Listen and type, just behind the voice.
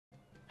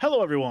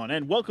Hello everyone,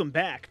 and welcome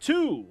back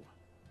to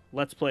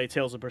Let's Play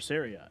Tales of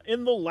Berseria.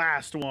 In the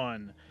last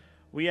one,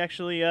 we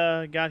actually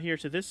got here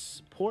to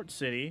this port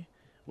city,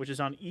 which is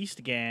on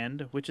East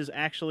Gand, which is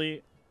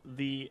actually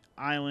the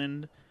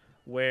island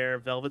where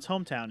Velvet's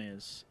hometown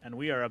is. And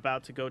we are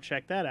about to go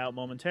check that out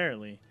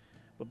momentarily.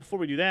 But before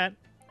we do that,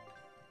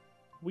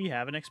 we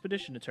have an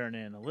expedition to turn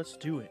in. Let's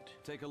do it.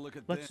 Take a look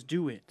at Let's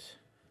do it.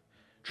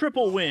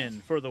 Triple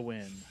win for the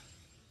win.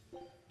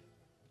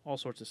 All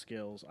sorts of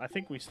skills. I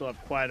think we still have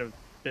quite a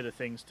bit of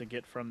things to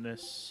get from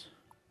this.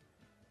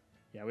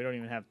 Yeah, we don't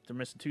even have... They're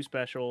missing 2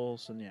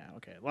 specials. And yeah,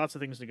 okay. Lots of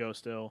things to go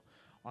still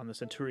on the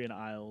Centurion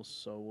Isles.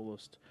 So we'll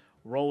just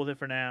roll with it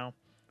for now.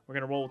 We're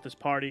going to roll with this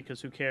party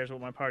because who cares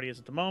what my party is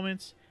at the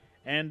moment.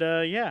 And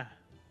yeah,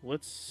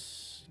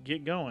 let's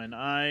get going.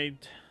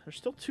 There's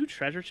still 2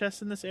 treasure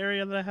chests in this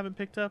area that I haven't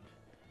picked up.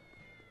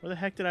 Where the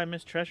heck did I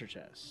miss treasure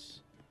chests?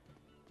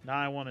 Now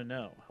I want to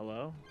know.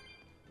 Hello?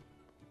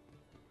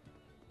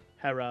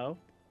 Hello?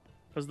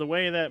 Because the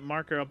way that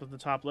marker up at the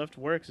top left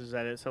works is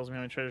that it tells me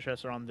how many treasure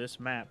chests are on this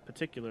map,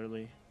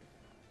 particularly.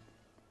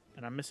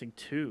 And I'm missing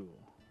 2.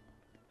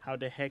 How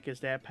the heck is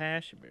that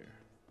possible?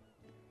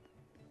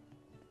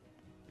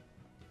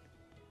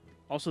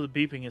 Also, the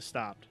beeping has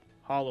stopped.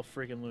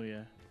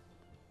 Hallelujah.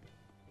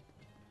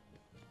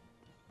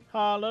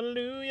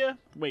 Hallelujah.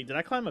 Wait, did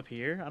I climb up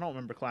here? I don't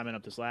remember climbing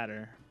up this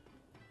ladder.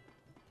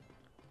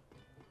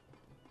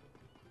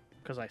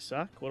 Because I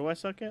suck? What do I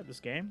suck at? This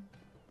game?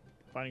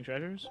 Finding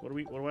treasures? What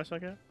do I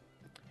suck at?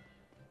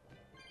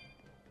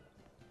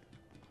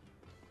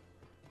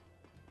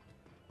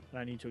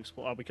 I need to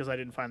explore. Oh, because I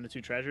didn't find the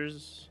 2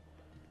 treasures?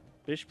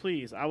 Bish,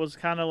 please. I was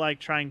kind of like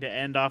trying to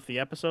end off the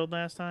episode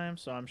last time,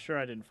 so I'm sure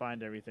I didn't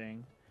find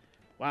everything.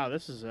 Wow,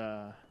 this is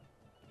a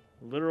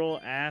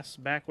literal ass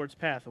backwards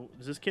path.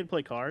 Does this kid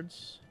play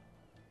cards?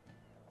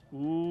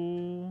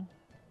 Ooh.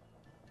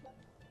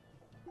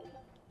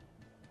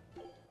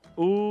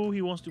 Ooh,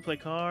 he wants to play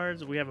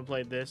cards. We haven't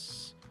played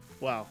this.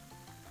 Well,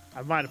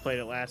 I might have played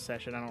it last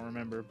session. I don't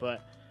remember.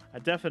 But I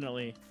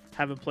definitely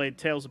haven't played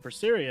Tales of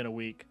Berseria in a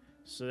week.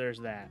 So there's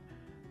that.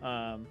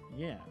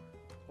 Yeah.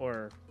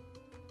 Or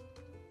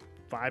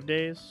 5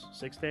 days?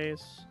 6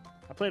 days?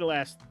 I played it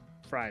last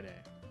Friday.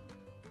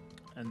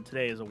 And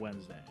today is a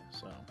Wednesday.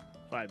 So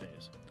 5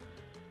 days.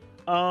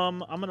 I'm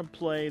going to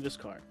play this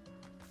card.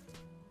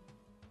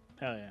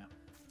 Hell yeah.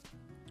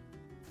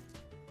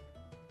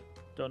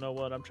 Don't know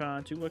what I'm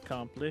trying to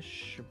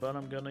accomplish, but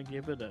I'm gonna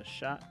give it a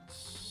shot.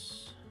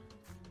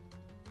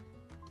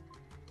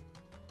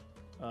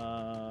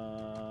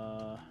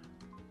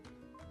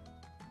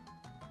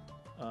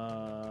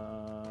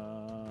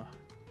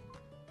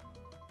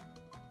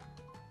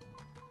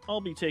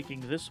 I'll be taking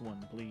this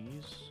one,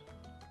 please.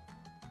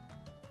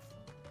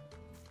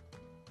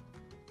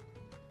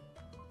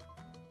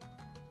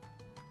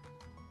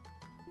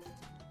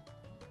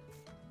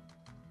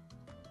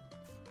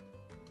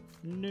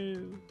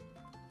 No.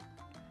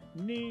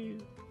 No.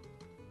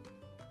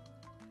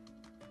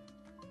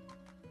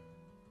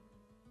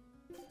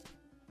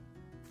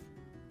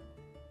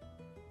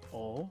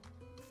 Oh.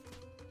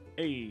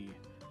 Hey.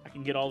 I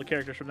can get all the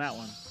characters from that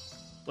one.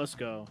 Let's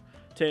go.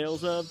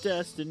 Tales of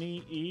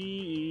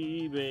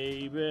Destiny,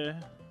 baby.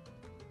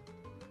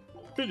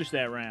 Finish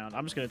that round.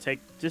 I'm just gonna take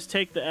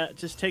take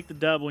the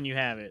dub when you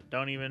have it.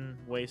 Don't even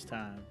waste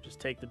time. Just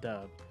take the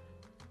dub.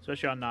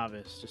 Especially on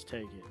novice. Just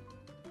take it.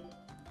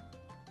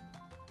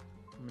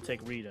 I'm gonna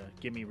take Rita.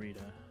 Give me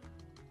Rita.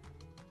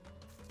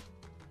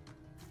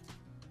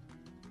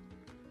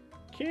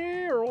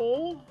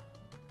 Carol!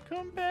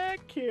 Come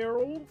back,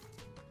 Carol!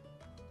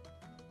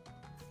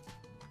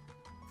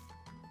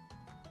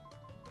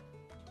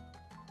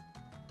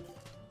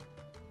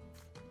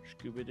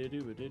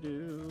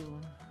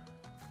 Scooby-doo-doo-doo-doo.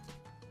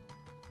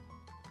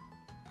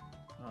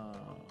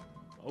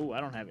 Oh,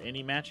 I don't have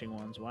any matching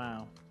ones.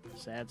 Wow.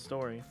 Sad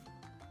story.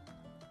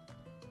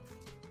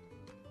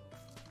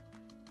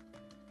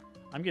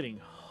 I'm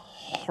getting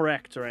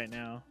wrecked right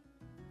now.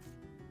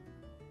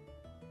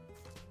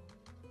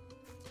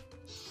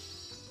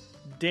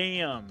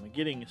 Damn,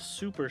 getting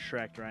super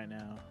shreked right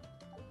now.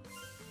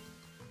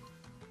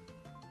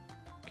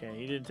 Okay,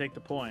 he didn't take the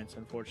points,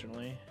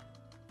 unfortunately.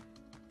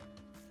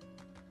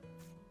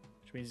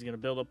 Which means he's going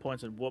to build up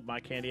points and whoop my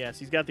candy ass.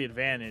 He's got the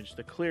advantage,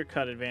 the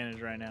clear-cut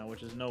advantage right now,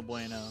 which is no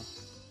bueno.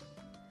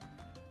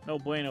 No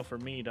bueno for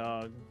me,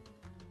 dog.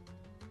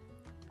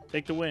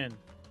 Take the win.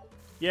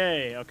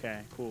 Yay,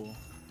 okay, cool.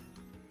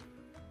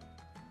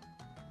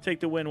 Take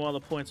the win while the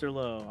points are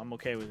low. I'm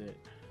okay with it.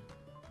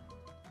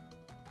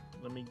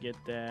 Let me get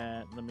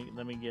that. Let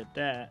me get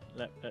that.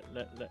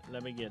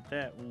 Let me get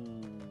that.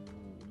 Ooh,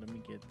 let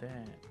me get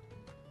that.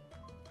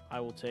 I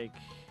will take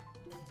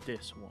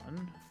this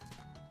one.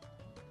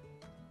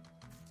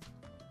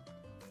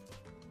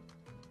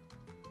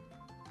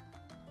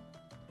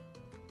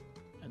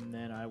 And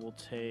then I will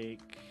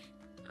take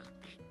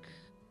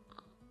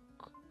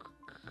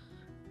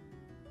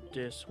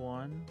this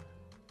one.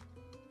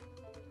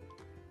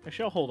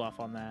 Actually, I'll hold off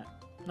on that.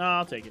 No,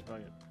 I'll take it. Fuck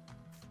it.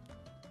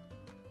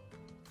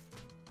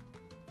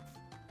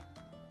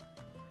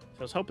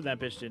 I was hoping that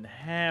bitch didn't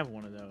have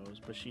one of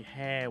those, but she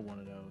had one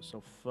of those,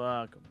 so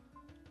fuck 'em.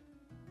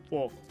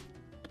 Fuck 'em.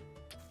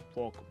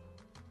 Fuck 'em.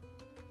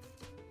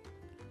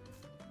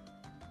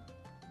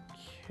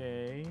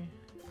 Okay.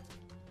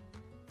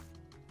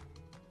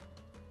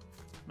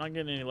 Not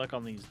getting any luck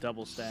on these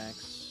double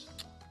stacks.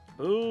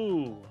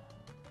 Ooh.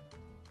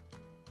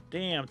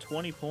 Damn,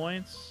 20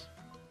 points?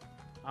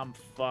 I'm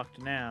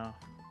fucked now.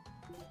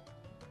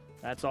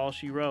 That's all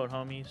she wrote,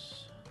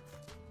 homies.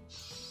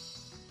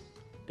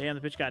 Damn,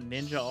 the bitch got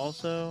Ninja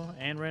also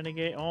and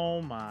Renegade.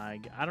 Oh my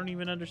god. I don't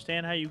even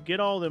understand how you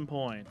get all them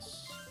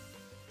points.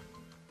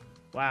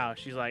 Wow,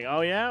 she's like,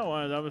 oh yeah? Well,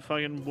 I'm gonna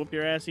fucking whoop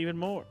your ass even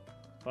more.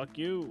 Fuck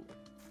you.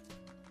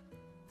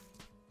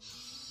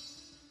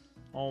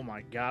 Oh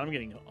my god, I'm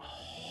getting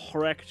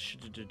wrecked.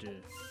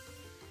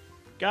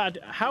 God,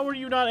 how are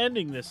you not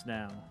ending this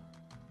now?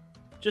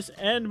 Just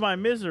end my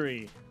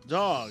misery,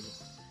 dog.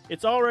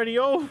 It's already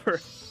over.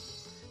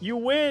 You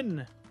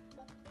win.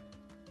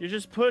 You're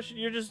just rubbing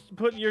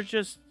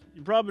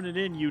it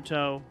in,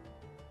 Yuto.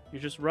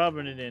 You're just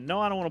rubbing it in. No,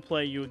 I don't want to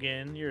play you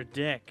again. You're a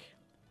dick.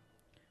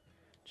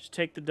 Just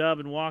take the dub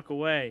and walk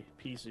away,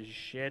 piece of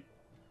shit.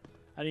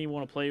 I didn't even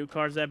want to play you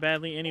cards that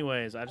badly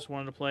anyways. I just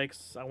wanted to play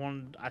because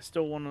I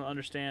still want to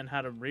understand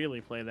how to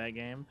really play that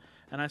game,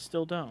 and I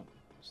still don't.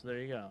 So there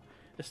you go.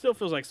 It still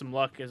feels like some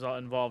luck is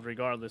involved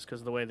regardless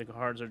because of the way the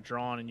cards are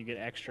drawn and you get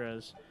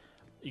extras.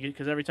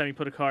 Because every time you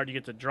put a card, you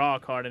get to draw a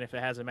card, and if it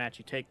has a match,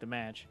 you take the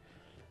match.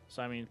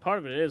 So, I mean, part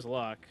of it is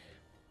luck.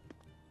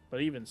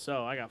 But even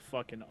so, I got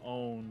fucking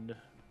owned.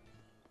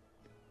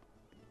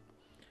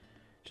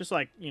 Just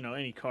like, you know,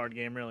 any card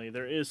game, really.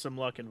 There is some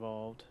luck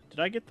involved. Did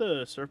I get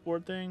the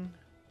surfboard thing?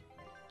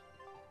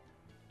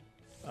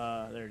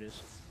 There it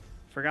is.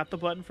 Forgot the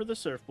button for the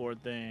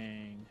surfboard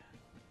thing.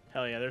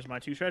 Hell yeah, there's my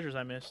 2 treasures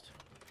I missed.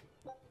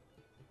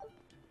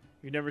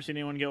 You've never seen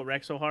anyone get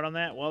wrecked so hard on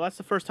that? Well, that's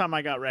the first time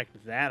I got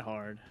wrecked that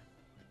hard.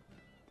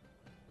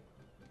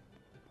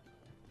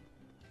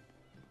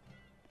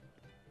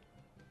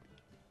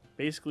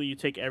 Basically, you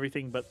take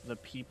everything but the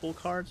people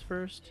cards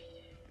first.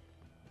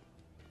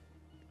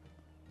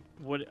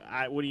 What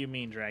do you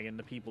mean, Dragon?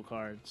 The people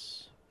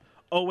cards?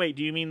 Oh wait,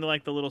 do you mean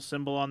like the little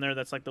symbol on there?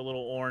 That's like the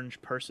little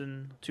orange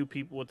person, 2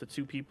 people with the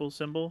 2 people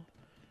symbol.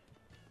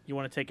 You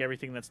want to take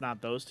everything that's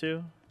not those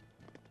 2?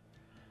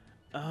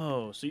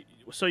 Oh,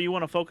 so you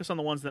want to focus on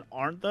the ones that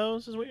aren't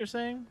those? Is what you're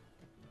saying?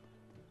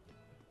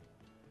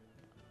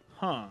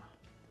 Huh?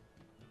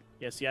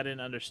 Yeah. See, I didn't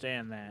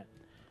understand that.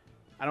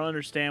 I don't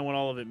understand what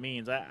all of it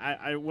means.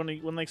 When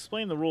they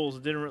explained the rules,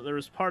 there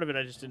was part of it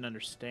I just didn't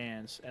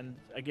understand. And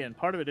again,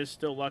 part of it is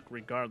still luck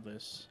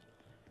regardless.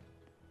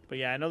 But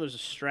yeah, I know there's a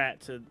strat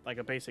to, like,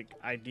 a basic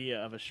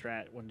idea of a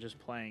strat when just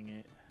playing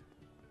it.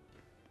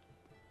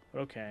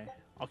 But okay,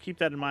 I'll keep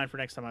that in mind for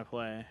next time I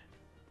play.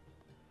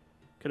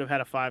 Could have had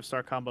a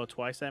 5-star combo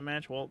twice that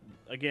match. Well,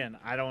 again,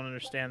 I don't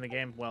understand the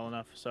game well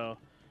enough, so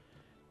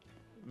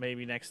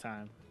maybe next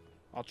time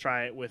I'll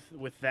try it with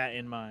that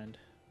in mind.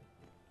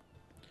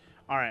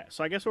 Alright,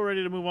 so I guess we're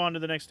ready to move on to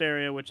the next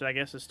area, which I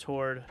guess is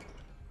toward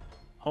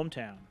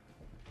hometown.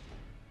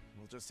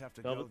 We'll just have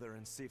to go there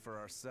and see for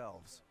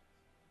ourselves.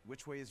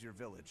 Which way is your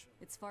village?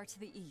 It's far to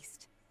the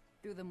east,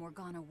 through the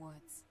Morgana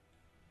woods.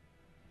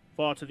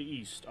 Far to the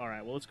east.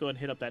 Alright, well, let's go ahead and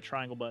hit up that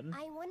triangle button.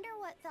 I wonder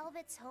what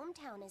Velvet's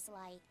hometown is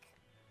like.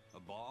 A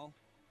ball?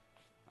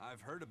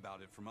 I've heard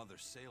about it from other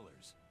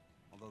sailors,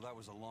 although that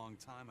was a long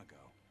time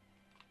ago.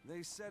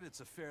 They said it's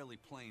a fairly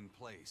plain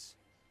place,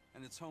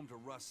 and it's home to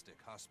rustic,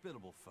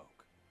 hospitable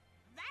folk.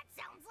 That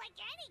sounds like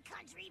any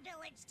country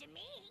village to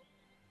me.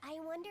 I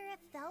wonder if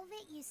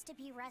Velvet used to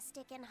be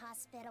rustic and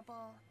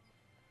hospitable.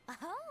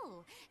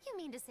 Oh, you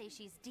mean to say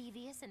she's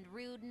devious and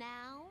rude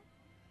now?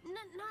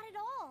 Not at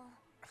all.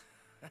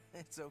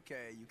 It's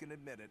okay, you can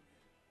admit it.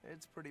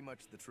 It's pretty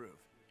much the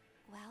truth.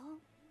 Well,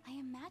 I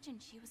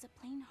imagined she was a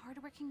plain,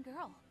 hardworking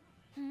girl.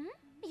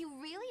 You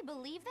really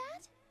believe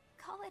that?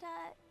 Call it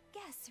a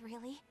guess,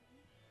 really.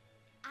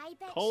 I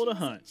bet Call it a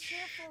she was hunch. a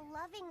cheerful,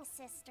 loving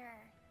sister.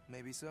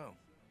 Maybe so.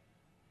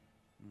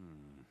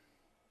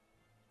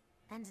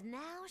 And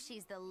now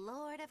she's the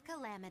Lord of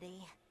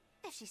Calamity.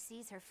 If she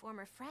sees her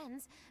former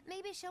friends,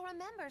 maybe she'll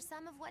remember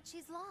some of what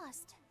she's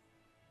lost.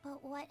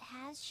 But what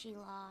has she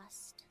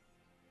lost?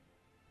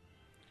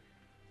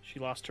 She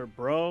lost her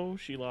bro.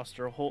 She lost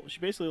her whole... She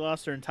basically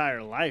lost her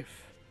entire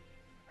life.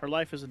 Her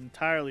life is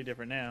entirely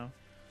different now.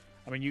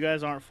 I mean, you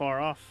guys aren't far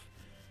off.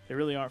 They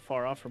really aren't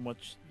far off from what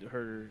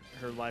her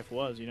life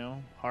was, you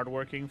know?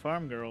 Hardworking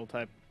farm girl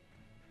type.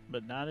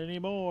 But not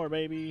anymore,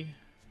 baby.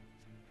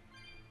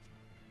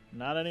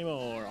 Not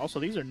anymore.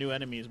 Also, these are new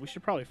enemies. We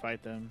should probably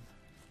fight them.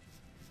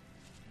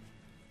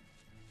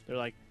 They're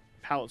like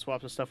palette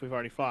swaps of stuff we've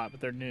already fought,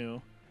 but they're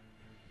new.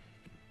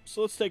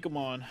 So let's take them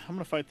on. I'm going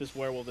to fight this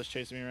werewolf that's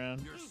chasing me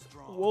around.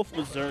 Wolf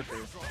Berserker.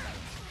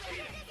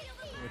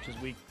 Which is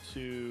weak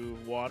to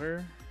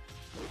water.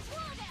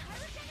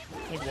 I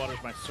think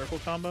water's my circle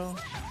combo.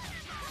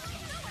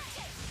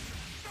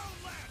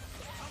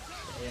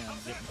 Damn, I'm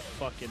getting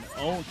fucking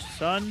owned,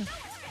 son.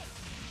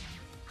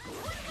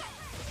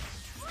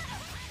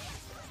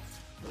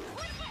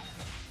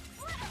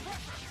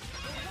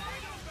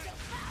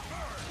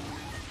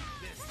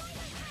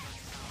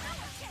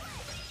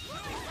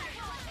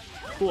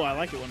 cool. I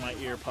like it when my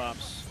ear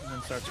pops and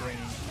then starts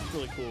ringing. It's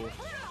really cool.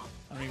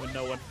 I don't even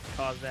know what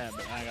caused that,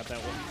 but I got that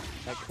one.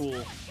 That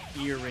cool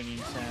ear ringing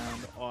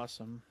sound.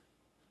 Awesome.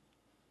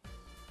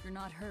 You're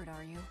not hurt,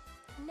 are you?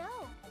 No,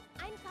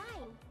 I'm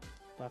fine.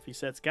 Buffy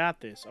Set's got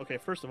this. Okay,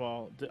 first of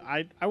all,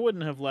 I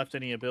wouldn't have left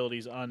any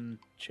abilities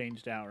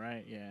unchanged out,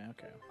 right? Yeah,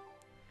 okay.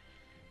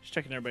 Just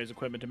checking everybody's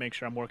equipment to make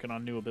sure I'm working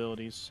on new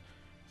abilities.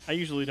 I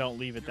usually don't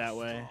leave it that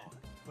way.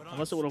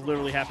 Unless it would have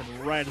literally happened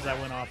right as I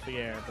went off the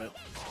air, but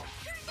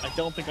I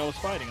don't think I was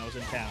fighting. I was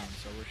in town,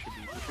 so we should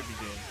be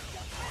good.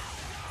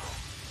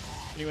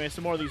 Anyway,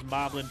 some more of these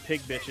moblin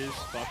pig bitches.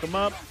 Fuck them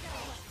up.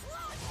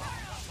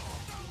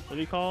 What are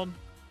they called?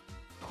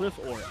 Cliff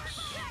Orcs.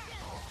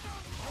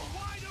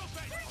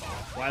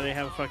 Why they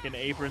have fucking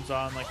aprons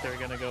on like they're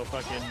gonna go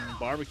fucking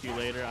barbecue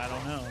later, I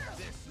don't know.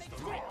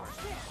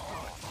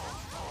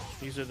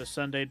 These are the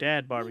Sunday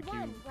Dad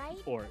barbecue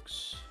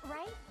orcs.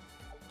 Right?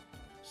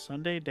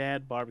 Sunday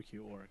Dad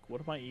barbecue orc.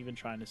 What am I even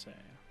trying to say?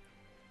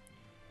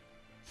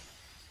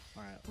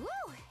 Alright.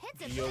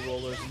 Geo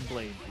rollers and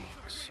blade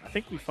beaks. I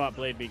think we fought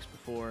blade beaks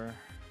before.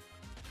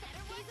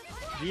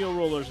 Geo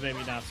rollers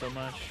maybe not so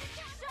much.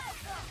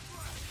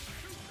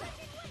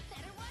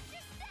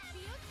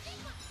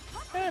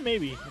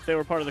 Maybe. If they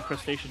were part of the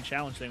crustacean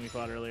challenge thing we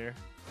fought earlier.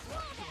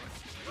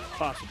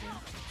 Possibly.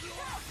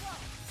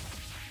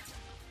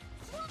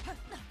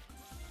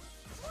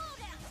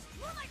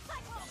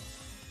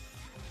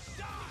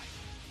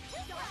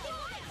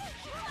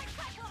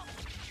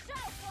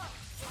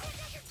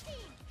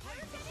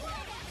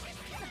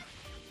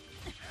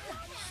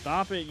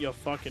 Stop it, you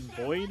fucking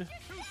void.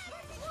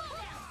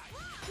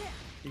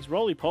 These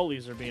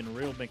roly-polies are being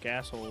real big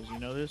assholes. You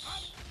know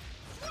this?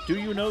 Do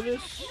you know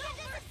this?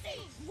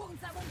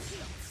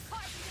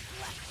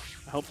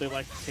 I hope they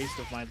like the taste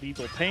of my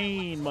lethal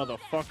pain,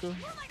 motherfucker.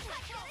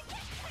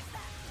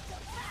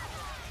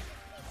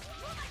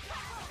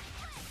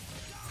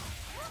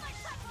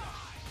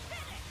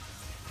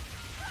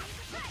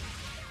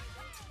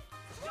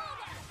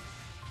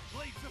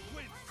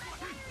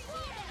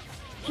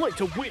 Play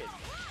to win!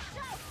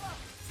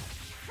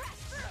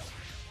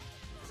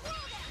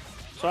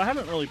 So I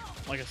haven't really,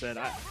 like I said,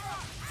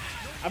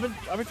 I've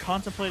been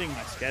contemplating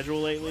my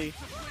schedule lately,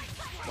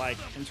 like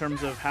in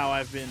terms of how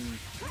I've been,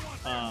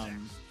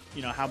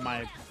 you know, how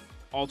my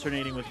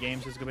alternating with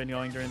games has been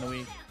going during the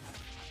week.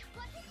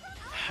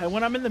 And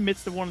when I'm in the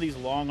midst of one of these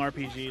long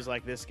RPGs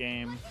like this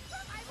game,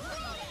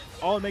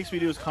 all it makes me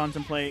do is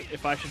contemplate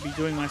if I should be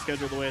doing my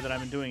schedule the way that I've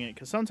been doing it.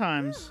 Because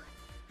sometimes,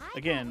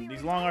 again,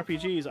 these long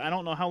RPGs, I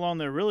don't know how long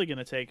they're really going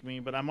to take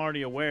me, but I'm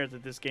already aware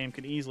that this game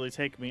can easily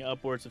take me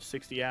upwards of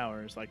 60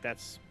 hours. Like,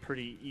 that's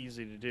pretty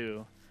easy to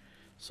do.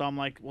 So I'm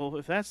like, well,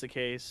 if that's the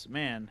case,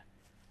 man,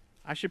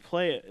 I should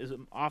play it as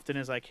often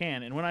as I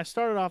can. And when I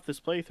started off this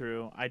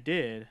playthrough, I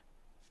did.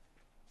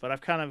 But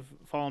I've kind of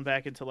fallen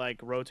back into, like,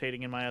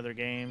 rotating in my other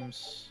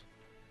games.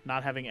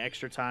 Not having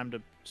extra time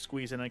to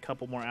squeeze in a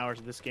couple more hours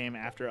of this game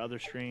after other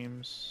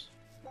streams.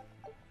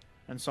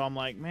 And so I'm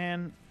like,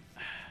 man,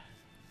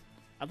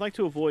 I'd like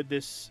to avoid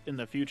this in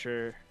the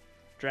future,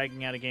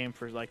 dragging out a game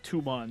for, like,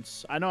 2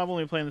 months. I know I've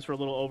only been playing this for a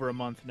little over a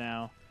month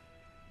now.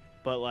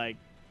 But, like,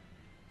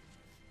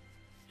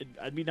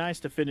 it'd be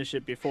nice to finish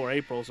it before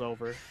April's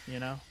over, you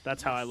know?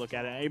 That's how I look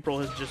at it.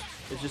 April is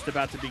just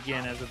about to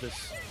begin as of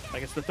this.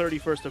 Like, it's the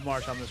 31st of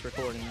March on this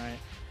recording, right?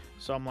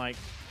 So I'm like,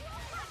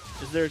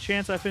 is there a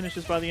chance I finish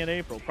this by the end of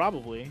April?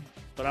 Probably.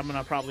 But I'm going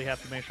to probably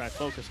have to make sure I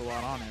focus a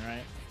lot on it,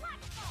 right?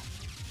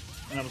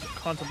 And I was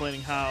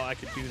contemplating how I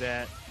could do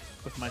that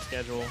with my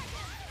schedule.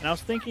 And I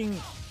was thinking,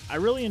 I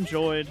really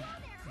enjoyed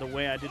the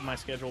way I did my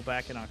schedule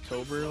back in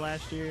October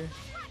last year,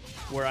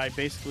 where I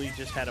basically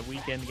just had a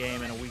weekend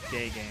game and a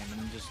weekday game,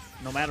 and just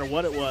no matter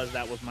what it was,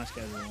 that was my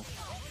schedule.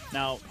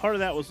 Now, part of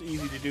that was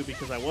easy to do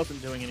because I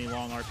wasn't doing any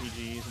long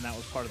RPGs, and that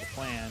was part of the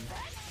plan.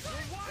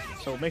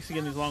 So mixing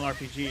in these long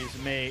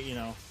RPGs may, you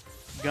know,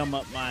 gum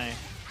up my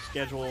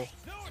schedule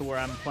to where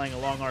I'm playing a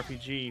long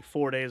RPG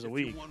 4 days a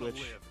week,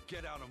 which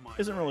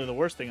isn't really the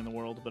worst thing in the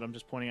world, but I'm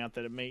just pointing out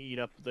that it may eat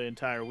up the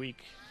entire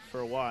week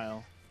for a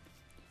while.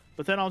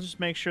 But then I'll just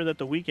make sure that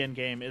the weekend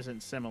game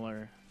isn't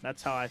similar.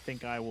 That's how I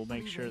think I will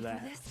make sure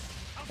that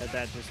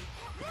just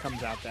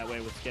comes out that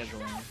way with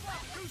scheduling.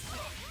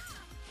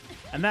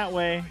 And that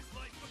way,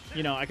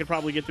 you know, I could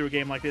probably get through a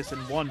game like this in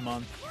 1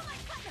 month.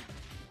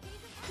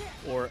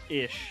 Or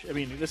ish. I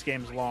mean, this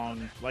game's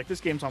long. Like,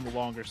 this game's on the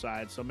longer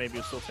side, so maybe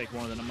it'll still take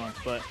more than a month.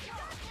 But,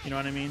 you know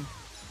what I mean?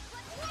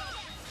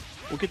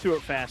 We'll get through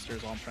it faster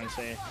is all I'm trying to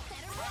say.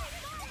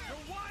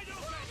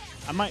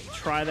 I might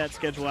try that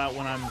schedule out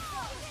when I'm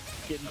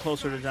getting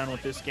closer to done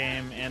with this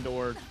game and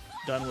or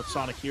done with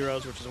Sonic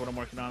Heroes, which is what I'm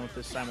working on with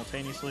this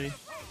simultaneously.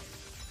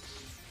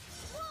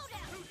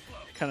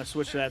 Kind of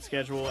switch to that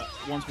schedule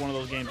once one of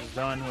those games is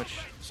done, which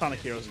Sonic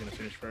Heroes is going to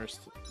finish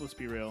first. Let's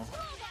be real.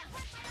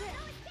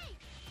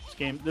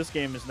 This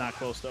game is not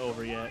close to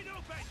over yet.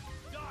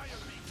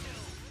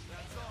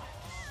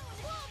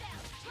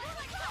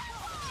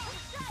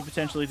 You could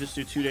potentially just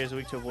do 2 days a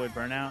week to avoid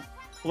burnout.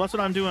 Well, that's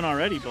what I'm doing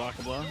already,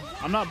 Blockable.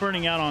 I'm not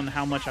burning out on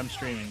how much I'm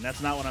streaming.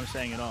 That's not what I'm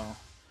saying at all.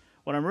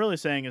 What I'm really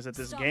saying is that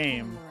this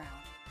game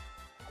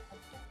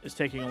is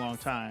taking a long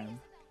time.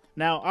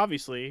 Now,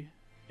 obviously,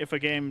 if a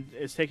game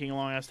is taking a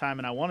long-ass time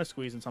and I want to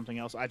squeeze in something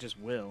else, I just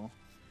will.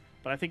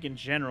 But I think in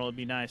general it'd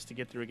be nice to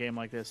get through a game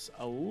like this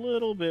a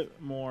little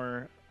bit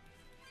more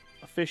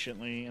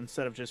efficiently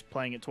instead of just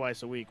playing it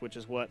twice a week, which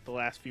is what the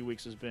last few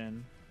weeks has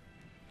been.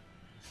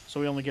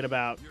 So we only get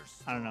about,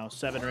 I don't know,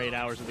 7 or 8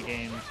 hours of the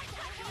game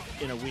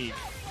in a week.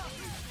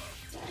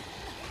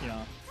 You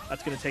know,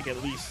 that's going to take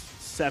at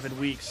least 7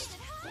 weeks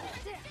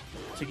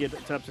to get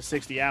to up to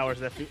 60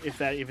 hours, if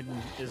that even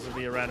is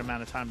the right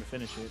amount of time to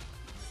finish it.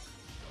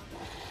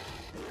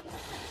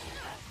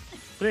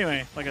 But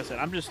anyway, like I said,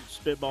 I'm just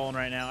spitballing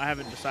right now. I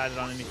haven't decided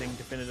on anything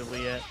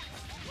definitively yet.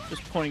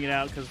 Just pointing it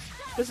out because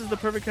this is the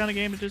perfect kind of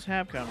game to just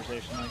have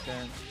conversation like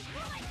that.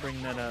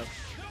 Bring that up.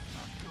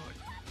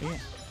 Yeah.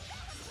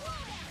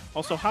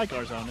 Also, hi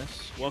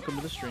Garzonis. Welcome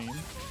to the stream.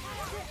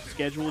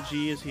 Schedule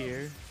G is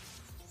here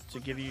to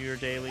give you your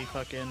daily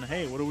fucking,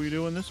 hey, what are we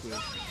doing this week?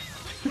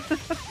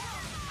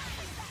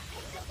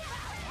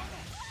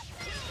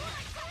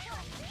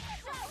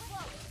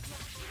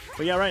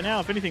 But yeah, right now,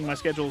 if anything, my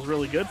schedule is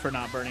really good for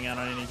not burning out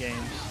on any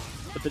games.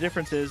 But the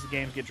difference is the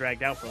games get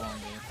dragged out for longer.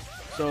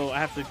 So I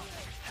have to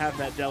have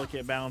that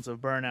delicate balance of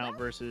burnout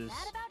versus,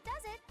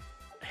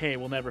 hey,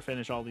 we'll never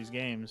finish all these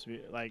games.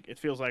 Like it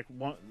feels like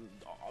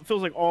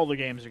all the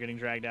games are getting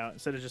dragged out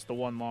instead of just the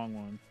one long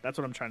one. That's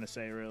what I'm trying to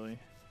say, really.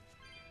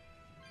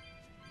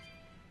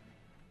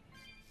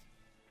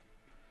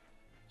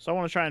 So I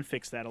want to try and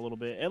fix that a little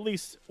bit, at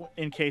least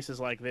in cases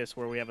like this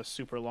where we have a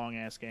super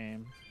long-ass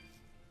game.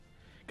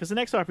 Because the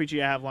next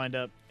RPG I have lined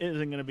up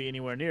isn't going to be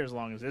anywhere near as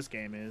long as this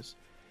game is.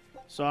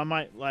 So I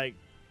might, like,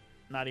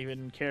 not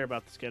even care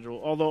about the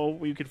schedule. Although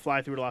we could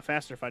fly through it a lot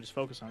faster if I just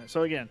focus on it.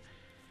 So again,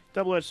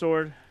 double-edged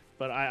sword,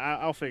 but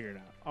I'll figure it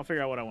out. I'll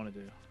figure out what I want to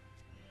do.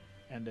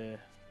 And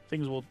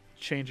things will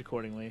change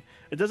accordingly.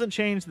 It doesn't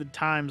change the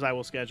times I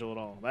will schedule at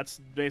all. That's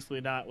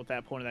basically not what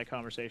that point of that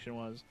conversation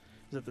was.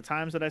 Is that the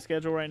times that I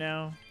schedule right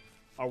now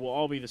will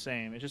all be the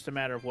same. It's just a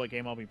matter of what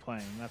game I'll be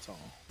playing. That's all.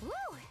 Ooh,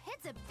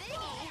 it's a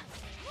biggie.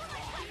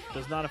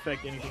 Does not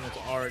affect anything that's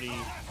already,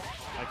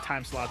 like,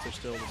 time slots are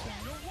still the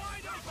same.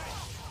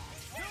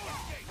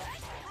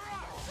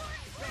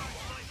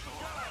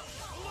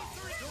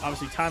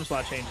 Obviously, time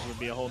slot changes would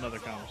be a whole nother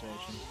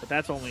conversation, but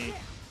that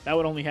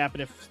would only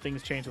happen if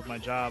things change with my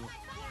job.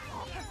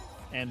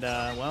 And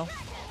well,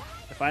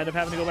 if I end up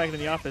having to go back into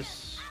the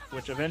office,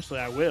 which eventually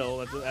I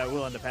will, that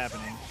will end up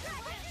happening,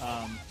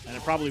 and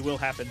it probably will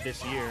happen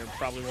this year. It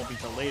probably won't be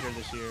till later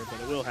this year, but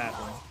it will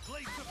happen.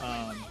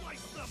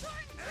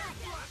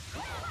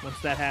 Once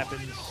that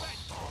happens,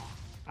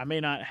 I may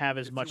not have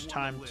as much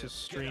time to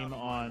stream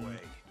on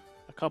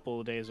a couple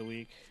of days a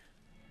week.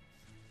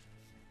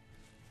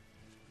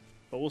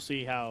 But we'll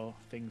see how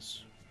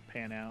things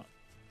pan out.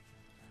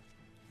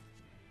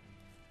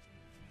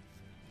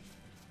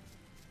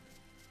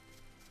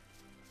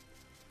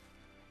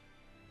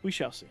 We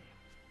shall see.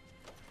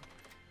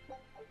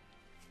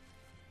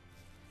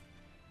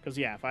 Because,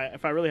 yeah,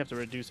 if I really have to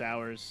reduce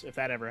hours, if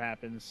that ever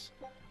happens,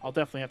 I'll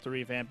definitely have to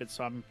revamp it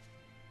so I'm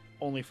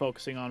only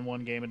focusing on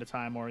one game at a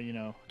time, or, you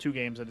know, 2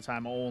 games at a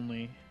time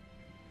only.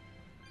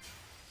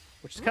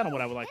 Which is kind of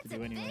what I would like to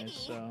do anyways,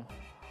 so,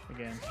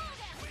 again,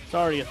 it's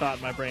already a thought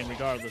in my brain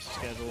regardless of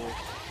schedule.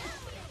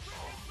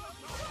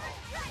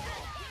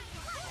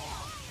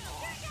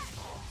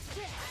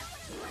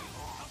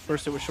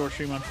 First it was short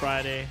stream on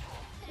Friday,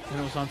 then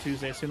it was on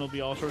Tuesday, soon it'll be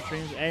all short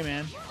streams. Hey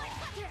man,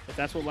 if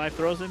that's what life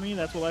throws at me,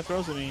 that's what life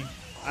throws at me.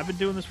 I've been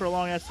doing this for a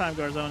long ass time,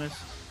 Garzonis.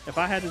 If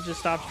I had to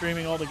just stop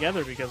streaming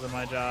altogether because of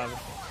my job,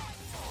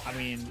 I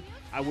mean,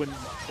 it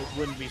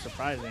wouldn't be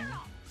surprising.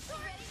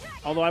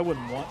 Although I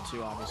wouldn't want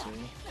to, obviously.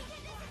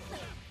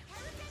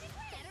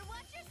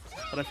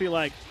 But I feel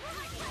like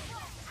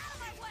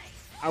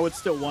I would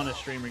still want to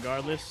stream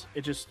regardless.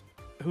 It just,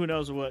 who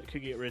knows what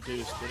could get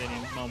reduced at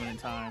any moment in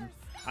time.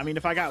 I mean,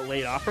 if I got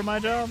laid off from my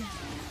job,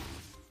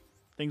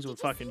 things would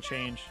fucking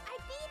change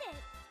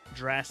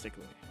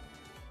drastically.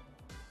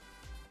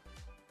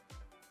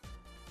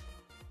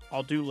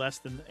 I'll do less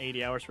than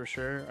 80 hours for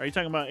sure. Are you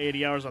talking about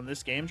 80 hours on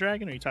this game,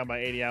 Dragon, or are you talking about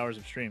 80 hours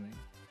of streaming?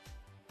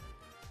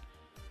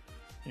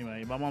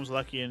 Anyway, my mom's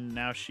lucky and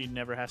now she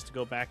never has to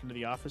go back into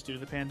the office due to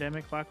the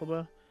pandemic,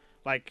 Flackleba.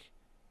 Like,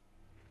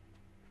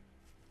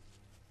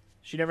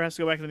 she never has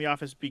to go back into the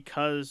office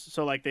because,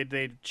 so like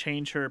they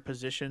change her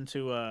position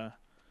to a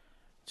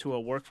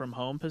work from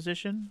home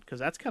position, because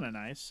that's kind of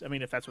nice. I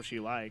mean, if that's what she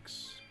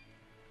likes.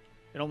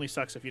 It only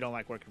sucks if you don't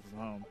like working from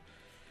home.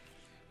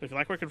 But if you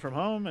like working from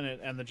home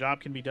and the job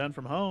can be done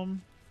from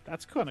home,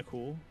 that's kind of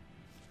cool.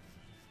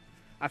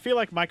 I feel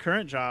like my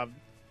current job,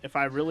 if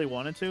I really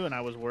wanted to and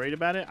I was worried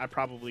about it, I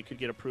probably could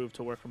get approved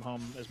to work from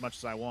home as much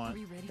as I want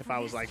if I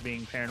was like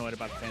being paranoid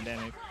about the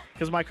pandemic.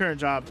 Because my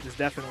current job is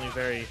definitely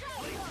very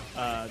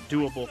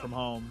doable from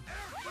home.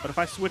 But if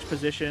I switch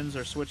positions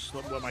or switch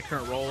what my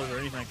current role is or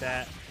anything like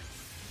that,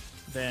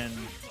 then,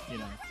 you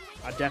know,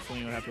 I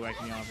definitely would have to work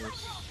in the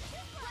office.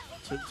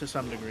 to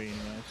some degree,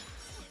 anyways.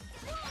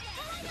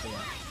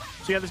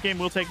 So yeah, this game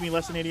will take me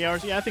less than 80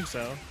 hours. Yeah, I think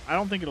so. I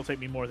don't think it'll take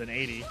me more than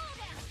 80.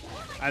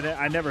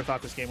 I never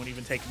thought this game would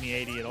even take me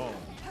 80 at all.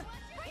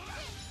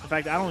 In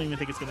fact, I don't even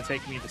think it's going to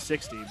take me to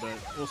 60, but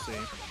we'll see.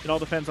 It all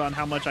depends on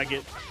how much I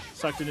get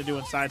sucked into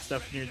doing side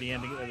stuff near the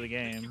end of the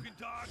game.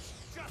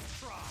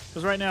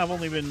 Because right now I've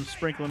only been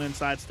sprinkling in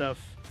side stuff,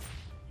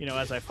 you know,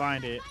 as I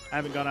find it. I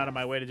haven't gone out of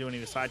my way to do any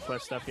of the side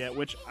quest stuff yet,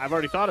 which I've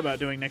already thought about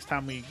doing next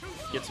time we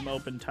get some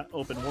open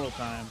world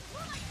time.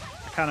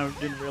 I kind of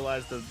didn't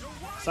realize the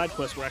side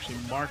quests were actually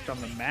marked on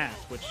the map,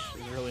 which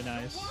is really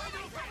nice.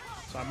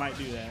 So I might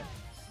do that.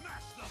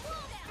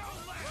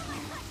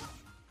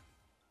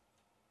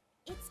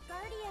 Its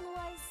guardian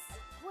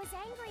was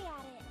angry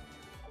at it.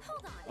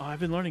 Hold on. Oh, I've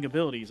been learning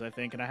abilities, I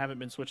think, and I haven't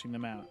been switching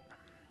them out.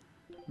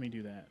 Let me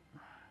do that.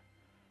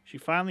 She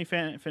finally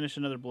finished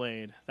another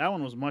blade. That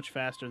one was much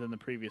faster than the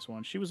previous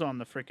one. She was on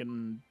the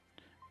frickin'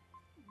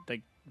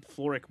 like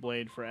Floric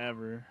blade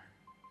forever.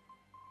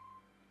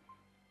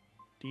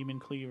 Demon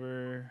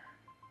Cleaver.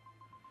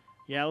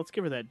 Yeah, let's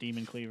give her that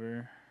Demon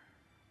Cleaver.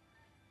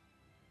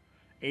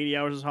 80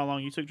 hours is how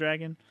long you took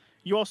Dragon?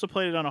 You also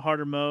played it on a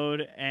harder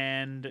mode,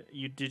 and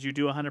did you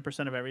do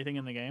 100% of everything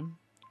in the game?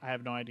 I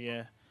have no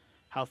idea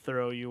how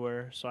thorough you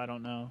were, so I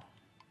don't know.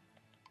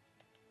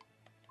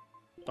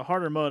 The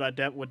harder mode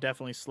would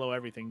definitely slow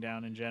everything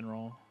down in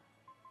general.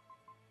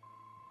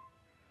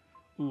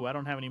 Ooh, I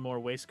don't have any more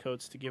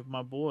waistcoats to give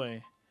my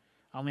boy.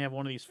 I only have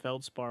one of these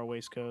Feldspar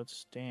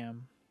waistcoats.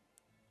 Damn.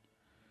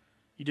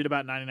 You did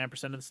about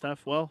 99% of the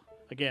stuff? Well,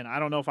 again, I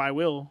don't know if I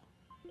will.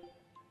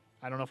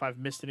 I don't know if I've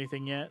missed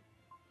anything yet.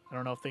 I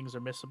don't know if things are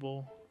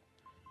missable.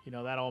 You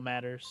know, that all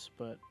matters,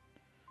 but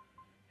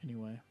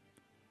anyway.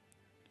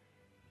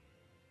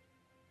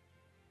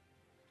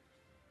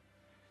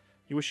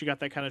 You wish you got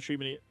that kind of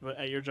treatment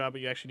at your job,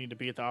 but you actually need to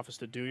be at the office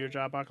to do your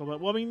job, Uncle.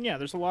 Well, I mean, yeah,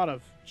 there's a lot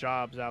of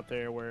jobs out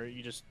there where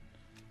you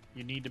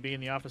need to be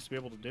in the office to be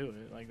able to do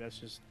it. Like, that's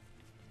just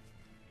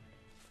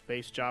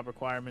base job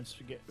requirements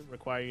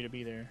require you to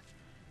be there.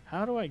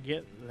 How do I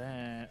get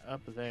that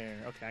up there?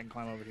 Okay, I can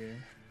climb over here.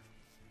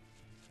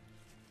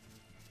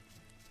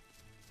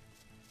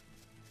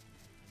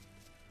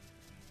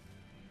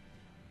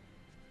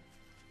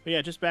 But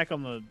yeah, just back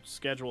on the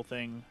schedule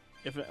thing.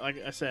 Like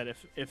I said,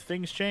 if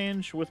things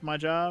change with my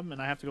job and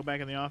I have to go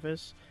back in the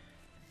office,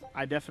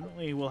 I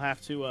definitely will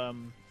have to.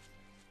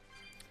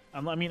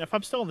 I mean, if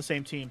I'm still on the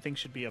same team, things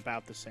should be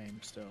about the same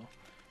still.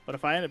 But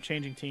if I end up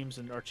changing teams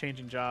or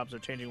changing jobs or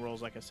changing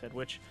roles, like I said,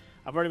 which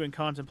I've already been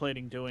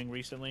contemplating doing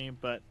recently,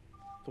 but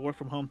the work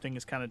from home thing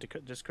has kind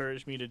of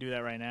discouraged me to do that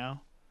right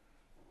now.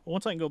 But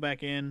once I can go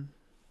back in,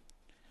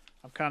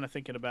 I'm kind of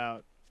thinking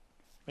about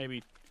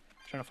maybe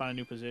trying to find a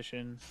new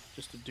position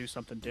just to do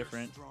something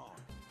different.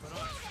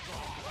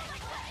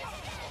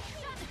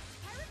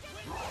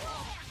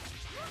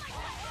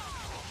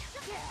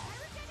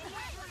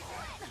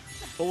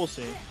 But we'll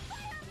see.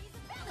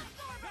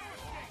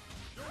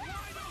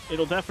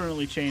 It'll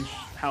definitely change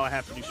how I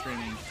have to do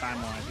streaming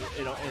time-wise.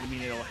 It'll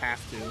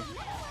have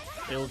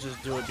to. It'll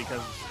just do it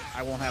because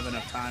I won't have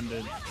enough time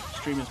to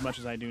stream as much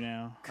as I do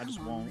now. I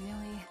just won't.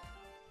 Really?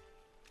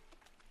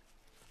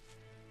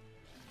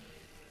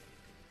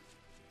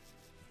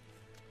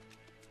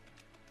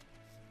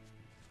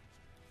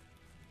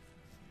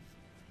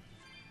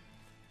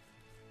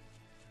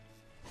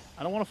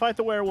 I don't want to fight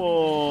the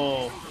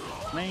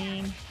werewolf,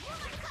 man.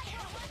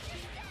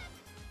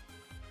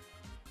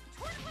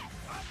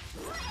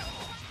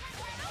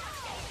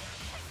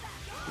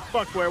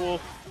 Fuck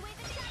werewolf.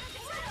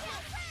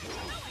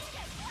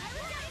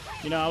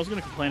 You know, I was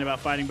gonna complain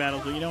about fighting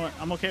battles, but you know what?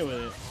 I'm okay with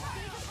it.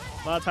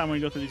 A lot of time when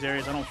you go through these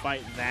areas, I don't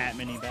fight that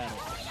many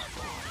battles.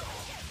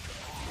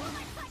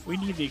 We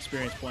need the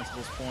experience points at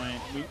this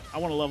point. I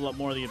want to level up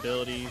more of the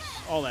abilities,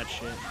 all that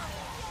shit.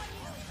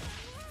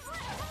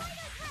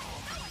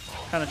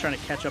 Kind of trying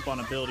to catch up on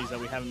abilities that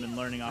we haven't been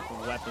learning off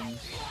of weapons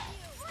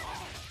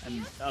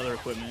and other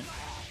equipment.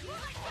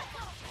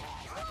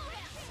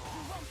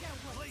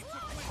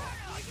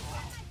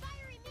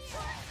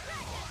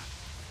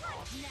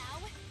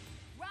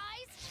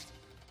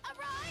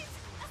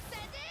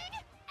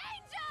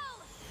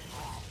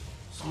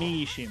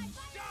 Sneeze him.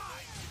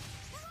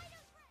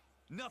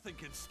 Nothing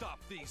can stop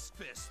these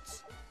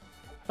fists.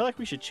 I feel like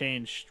we should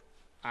change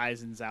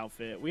Eisen's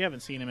outfit. We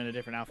haven't seen him in a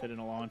different outfit in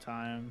a long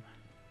time.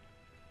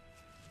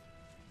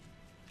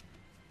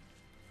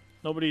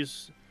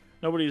 Nobody's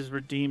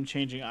redeemed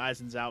changing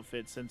Eisen's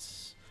outfit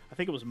since I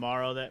think it was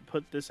Morrow that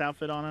put this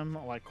outfit on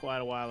him like quite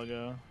a while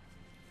ago.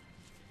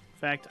 In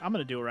fact, I'm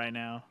gonna do it right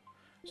now.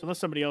 So unless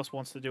somebody else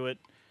wants to do it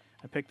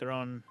and pick their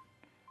own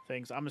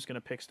things, I'm just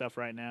gonna pick stuff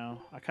right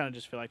now. I kind of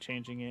just feel like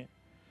changing it.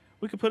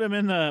 We could put him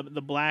in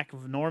the black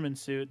Norman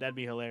suit. That'd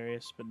be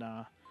hilarious. But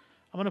nah,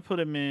 I'm gonna put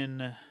him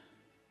in.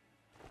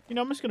 You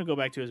know, I'm just gonna go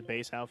back to his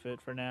base outfit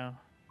for now.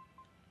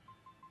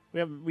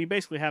 We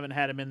basically haven't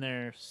had him in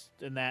there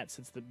in that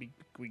since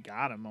we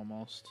got him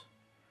almost.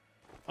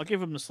 I'll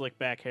give him the slick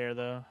back hair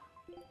though.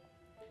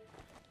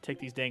 Take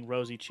these dang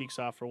rosy cheeks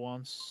off for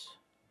once.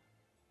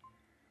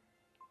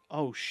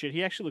 Oh shit,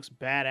 he actually looks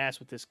badass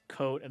with this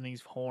coat and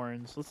these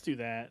horns. Let's do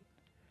that.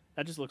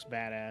 That just looks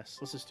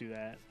badass. Let's just do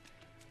that.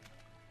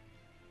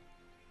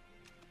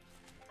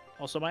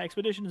 Also, my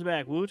expedition is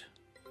back, Woot.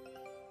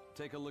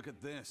 Take a look at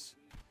this.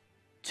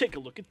 Take a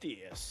look at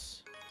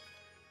this.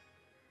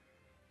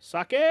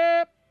 Sake!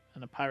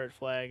 And a pirate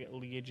flag,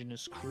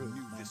 legionist crew.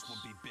 Knew Nice. this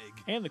would be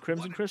big. And the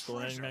Crimson What a Crystal,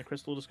 an treasure. enigmatic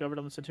crystal discovered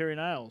on the Centurion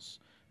Isles.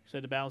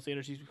 Said to balance the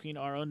energies between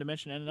our own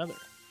dimension and another.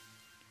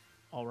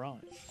 All right.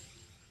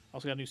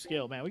 Also got a new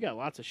skill. Man, we got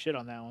lots of shit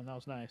on that one. That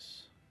was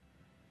nice.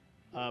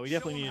 We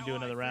definitely need to do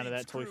another round of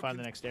that until we find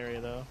the next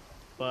area, though.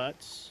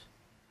 But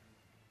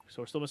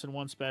so we're still missing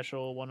one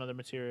special, one other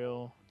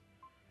material,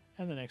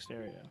 and the next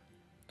area.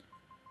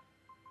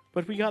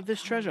 But we got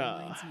this treasure.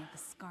 Reminds me of the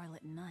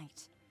Scarlet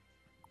Knight.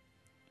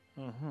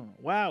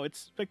 Wow, it's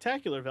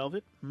spectacular,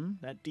 Velvet.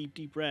 That deep,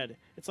 deep red.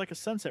 It's like a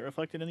sunset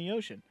reflected in the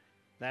ocean.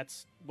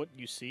 That's what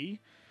you see?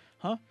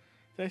 Huh?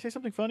 Did I say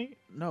something funny?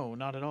 No,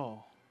 not at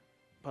all.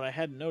 But I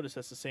hadn't noticed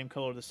that's the same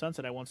color of the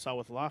sunset I once saw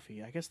with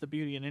Laffy. I guess the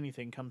beauty in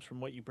anything comes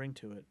from what you bring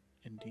to it.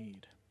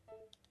 Indeed.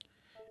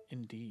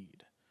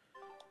 Indeed.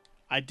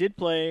 I did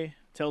play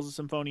Tales of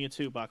Symphonia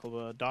 2,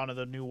 Baklava, Dawn of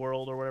the New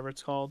World, or whatever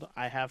it's called.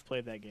 I have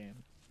played that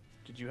game.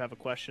 Did you have a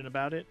question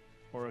about it?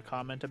 Or a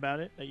comment about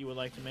it that you would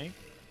like to make?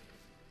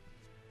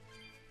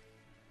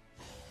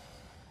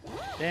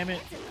 Damn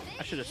it.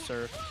 I should have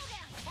surfed.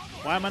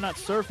 Why am I not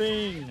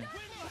surfing?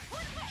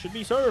 Should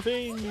be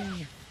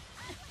surfing.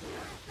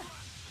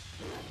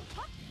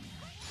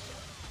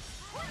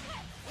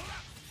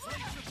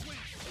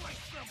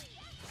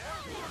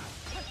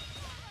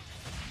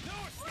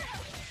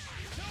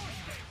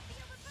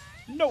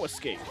 No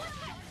escape.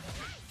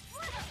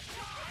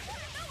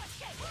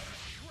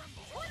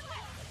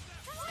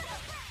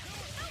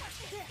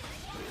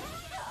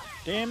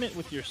 Damn it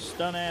with your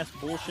stun-ass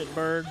bullshit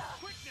bird.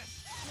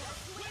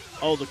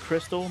 Oh, the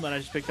crystal that I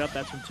just picked up,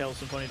 that's from Tales of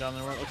Symphonia Dawn of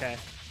the World. Okay.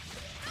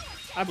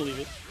 I believe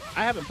it.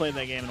 I haven't played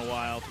that game in a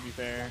while, to be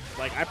fair.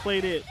 Like, I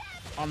played it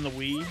on the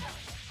Wii. In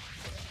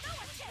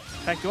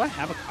fact, do I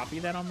have a copy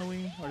of that on the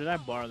Wii? Or did I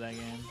borrow that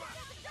game?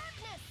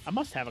 I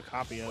must have a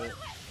copy of it.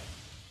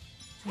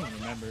 I don't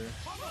remember.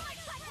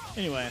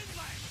 Anyway.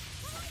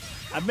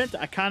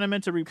 I kind of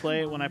meant to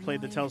replay it when I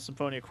played the Tales of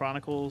Symphonia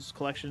Chronicles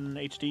Collection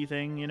HD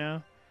thing, you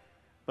know?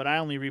 But I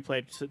only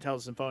replayed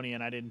Tales of Symphonia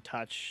and I didn't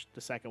touch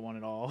the second one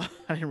at all.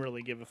 I didn't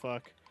really give a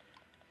fuck.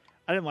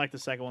 I didn't like the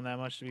second one that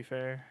much, to be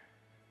fair.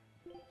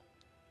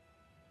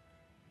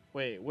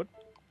 Wait, what?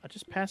 I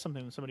just passed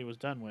something that somebody was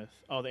done with.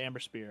 Oh, the Amber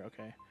Spear.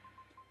 Okay.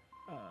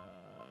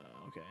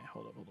 Okay,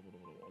 hold up.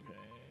 Okay.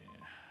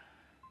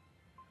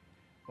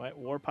 White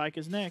War Pike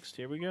is next.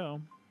 Here we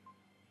go.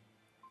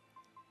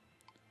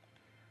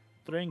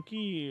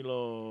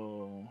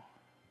 Tranquilo.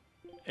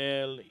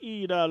 El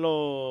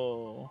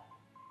ídalo.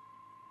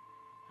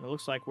 It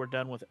looks like we're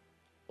done with...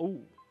 Oh,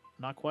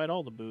 not quite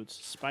all the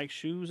boots. Spike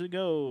shoes it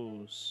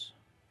goes.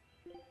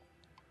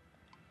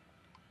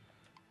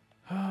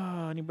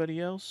 Anybody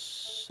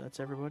else? That's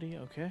everybody?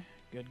 Okay.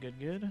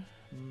 Good.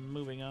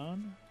 Moving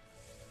on.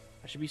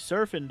 I should be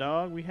surfing,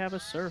 dog. We have a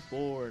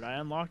surfboard. I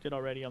unlocked it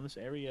already on this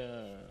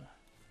area.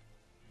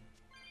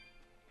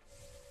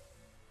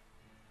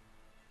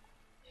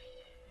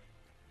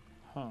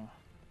 Huh.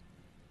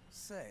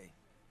 Say,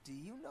 do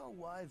you know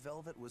why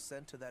Velvet was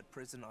sent to that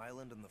prison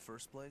island in the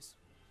first place?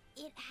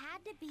 It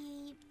had to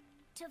be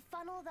to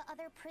funnel the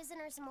other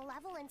prisoners'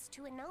 malevolence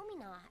to a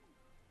Nominat,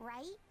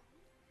 right?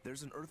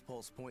 There's an Earth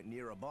Pulse point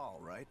near a ball,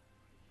 right?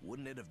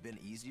 Wouldn't it have been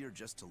easier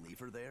just to leave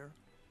her there?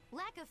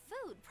 Lack of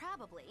food,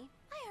 probably.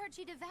 I heard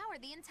she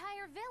devoured the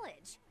entire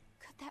village.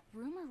 Could that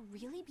rumor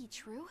really be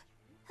true?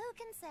 Who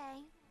can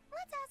say?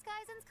 Let's ask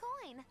Eisen's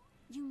coin.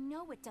 You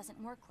know it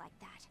doesn't work like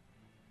that.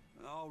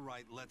 All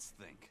right, let's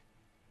think.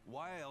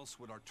 Why else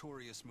would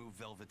Artorius move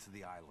Velvet to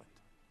the island?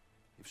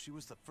 If she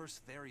was the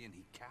first Therian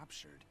he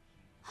captured...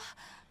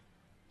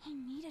 He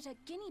needed a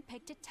guinea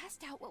pig to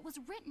test out what was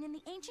written in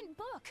the ancient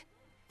book.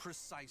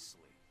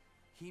 Precisely.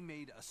 He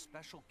made a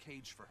special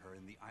cage for her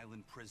in the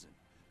island prison,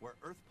 where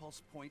Earth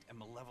Pulse Point and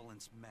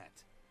Malevolence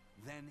met.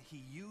 Then he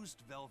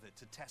used Velvet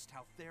to test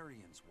how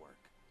Therians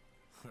work.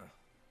 Huh.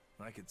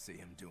 I could see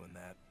him doing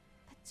that.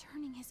 But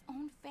turning his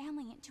own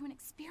family into an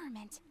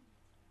experiment.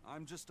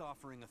 I'm just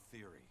offering a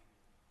theory.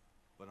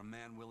 But a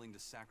man willing to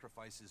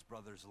sacrifice his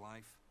brother's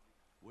life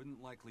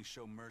wouldn't likely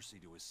show mercy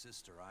to his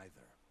sister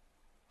either.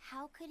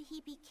 How could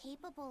he be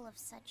capable of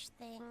such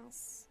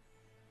things?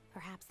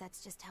 Perhaps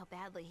that's just how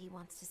badly he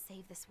wants to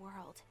save this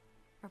world.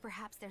 Or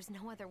perhaps there's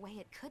no other way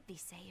it could be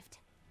saved.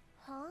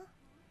 Huh?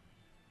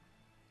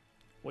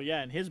 Well,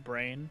 yeah, in his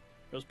brain,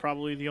 it was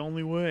probably the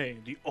only way.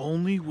 The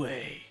only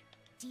way.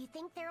 Do you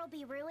think there'll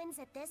be ruins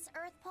at this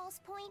Earth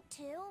Pulse point,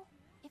 too?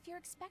 If you're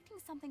expecting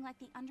something like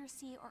the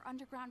undersea or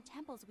underground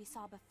temples we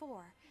saw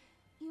before,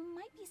 you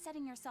might be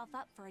setting yourself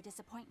up for a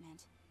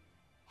disappointment.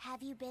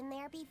 Have you been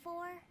there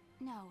before?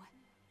 No.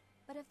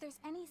 But if there's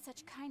any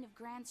such kind of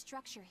grand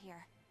structure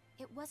here,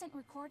 it wasn't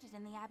recorded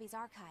in the Abbey's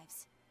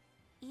archives.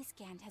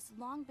 Eastgand has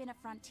long been a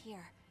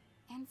frontier,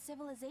 and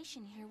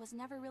civilization here was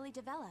never really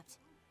developed.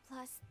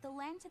 Plus, the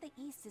land to the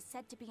east is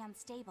said to be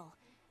unstable,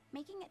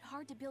 making it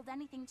hard to build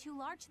anything too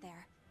large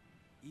there.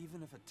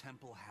 Even if a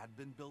temple had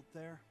been built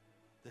there,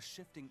 the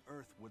shifting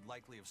earth would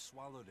likely have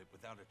swallowed it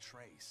without a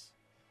trace.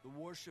 The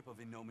worship of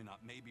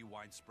Innominat may be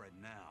widespread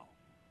now,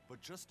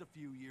 but just a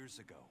few years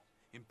ago,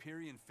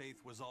 Empyrean faith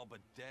was all but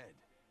dead.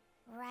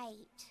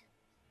 Right.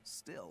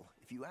 Still,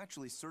 if you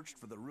actually searched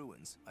for the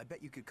ruins, I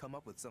bet you could come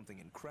up with something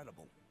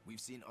incredible.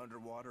 We've seen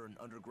underwater and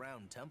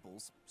underground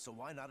temples, so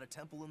why not a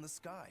temple in the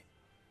sky?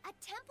 A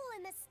temple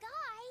in the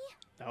sky?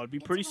 That would be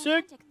It's pretty a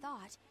sick. romantic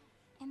thought,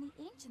 and the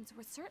ancients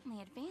were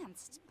certainly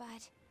advanced,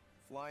 but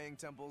Flying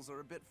temples are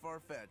a bit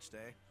far-fetched,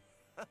 eh?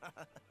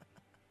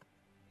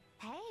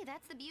 Hey,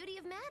 that's the beauty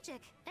of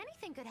magic.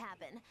 Anything could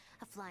happen.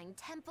 A flying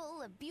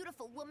temple, a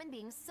beautiful woman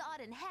being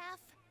sawed in half.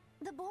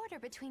 The border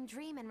between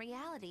dream and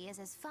reality is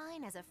as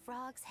fine as a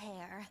frog's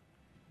hair.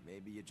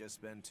 Maybe you just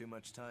spend too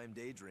much time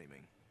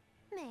daydreaming.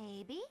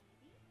 Maybe.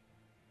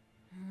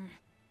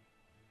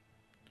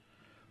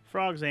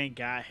 Frogs ain't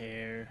got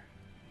hair.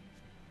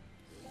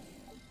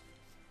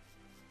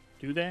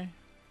 Do they?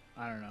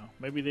 I don't know.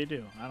 Maybe they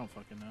do. I don't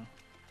fucking know.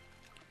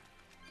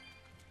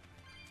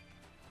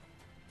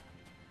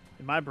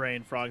 In my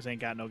brain, frogs ain't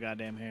got no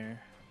goddamn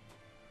hair.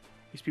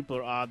 These people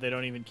are odd. They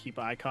don't even keep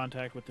eye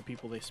contact with the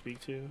people they speak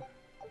to.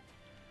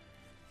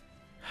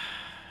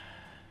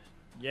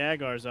 Yeah,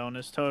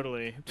 Garzonis,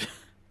 totally.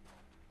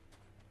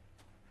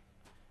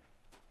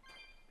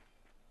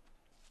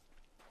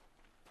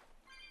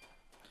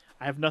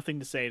 I have nothing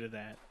to say to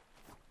that.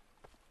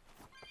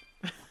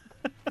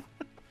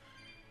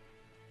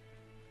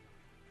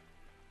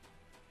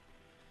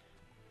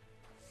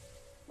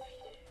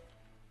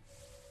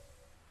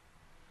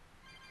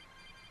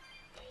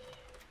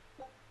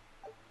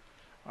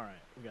 Alright,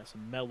 we got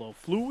some mellow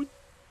fluid.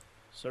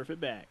 Surf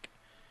it back.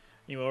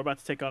 Anyway, we're about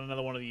to take on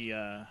another one of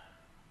the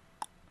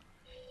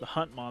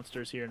hunt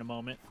monsters here in a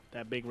moment.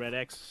 That big red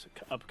X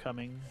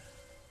upcoming.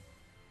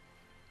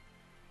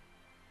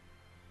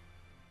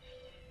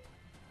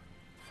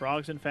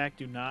 Frogs, in fact,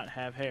 do not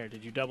have hair.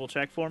 Did you double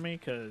check for me?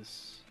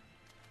 Because,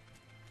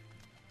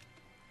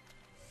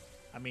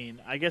 I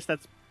mean, I guess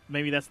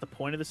maybe that's the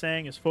point of the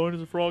saying, is fine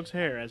as a frog's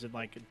hair, as in,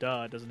 like,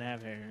 duh, it doesn't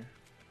have hair.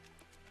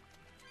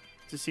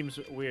 It just seems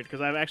weird,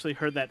 because I've actually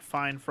heard that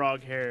fine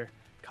frog hair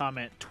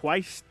comment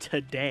twice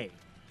today.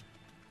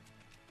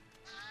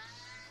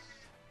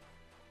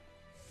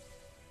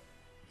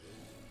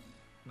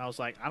 And I was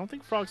like, I don't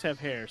think frogs have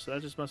hair, so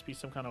that just must be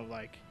some kind of,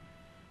 like,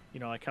 you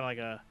know, like, kind of like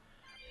a,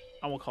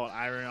 I won't call it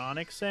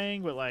ironic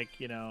saying, but, like,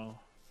 you know,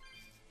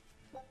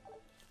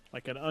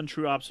 like an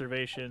untrue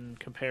observation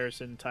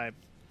comparison type,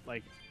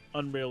 like,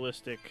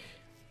 unrealistic.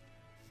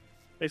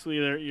 Basically,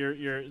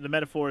 the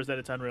metaphor is that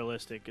it's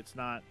unrealistic. It's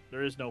not,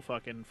 there is no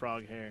fucking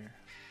frog hair.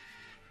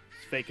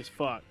 It's fake as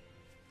fuck.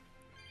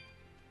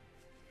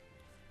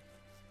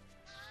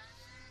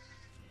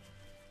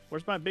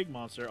 Where's my big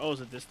monster? Oh,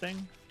 is it this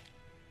thing?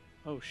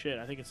 Oh shit,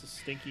 I think it's a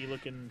stinky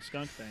looking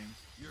skunk thing.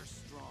 You're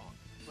strong,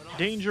 but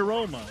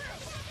Dangeroma.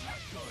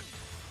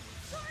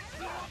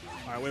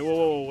 Alright, wait,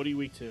 whoa, what are you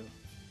weak to?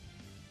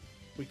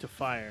 Weak to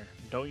fire.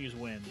 Don't use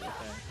wind.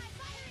 Okay.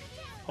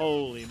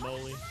 Holy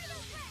moly.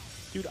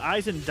 Dude,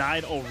 Eisen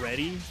died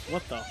already?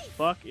 What the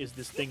fuck is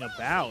this thing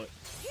about?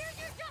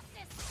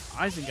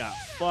 Eisen got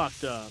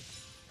fucked up.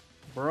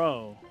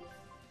 Bro.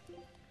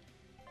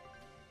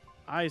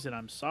 Eisen,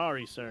 I'm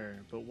sorry, sir,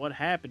 but what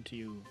happened to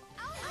you?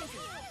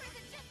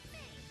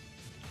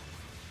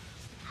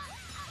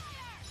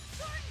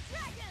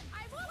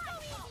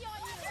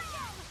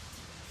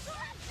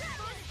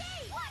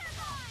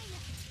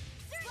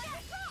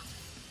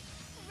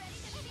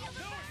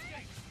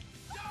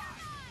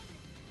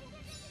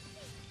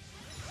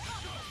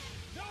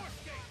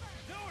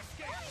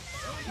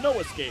 No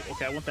escape.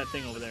 Okay, I want that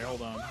thing over there.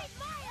 Hold on.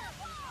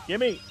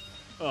 Gimme!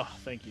 Oh,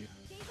 thank you.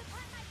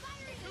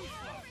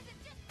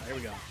 Right, here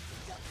we go.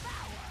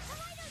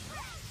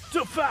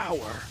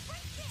 Devour!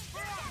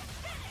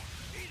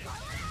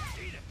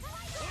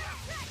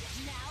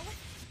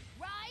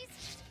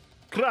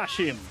 Crush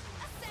him!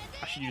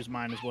 I should use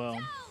mine as well.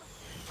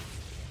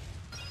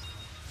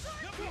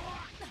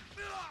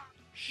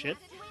 Shit.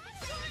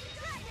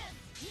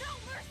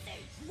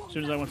 As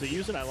soon as I went to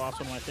use it, I lost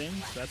one of my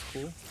things. That's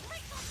cool.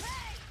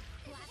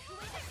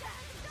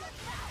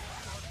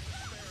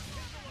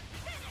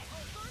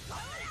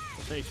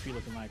 What's HP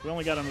looking like? We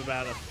only got him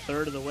about a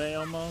third of the way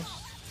almost.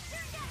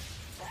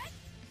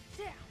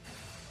 Yeah,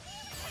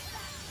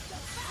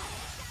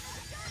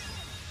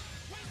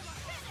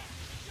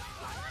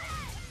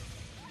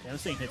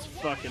 this thing hits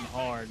fucking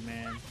hard,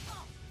 man.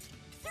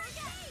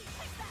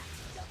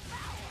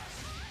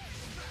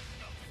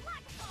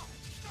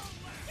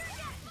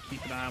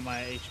 Keep an eye on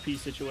my HP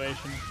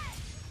situation.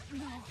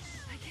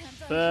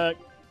 Fuck.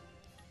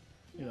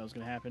 Knew that was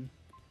gonna happen.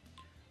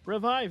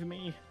 Revive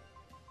me.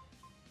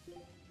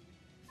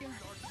 I'm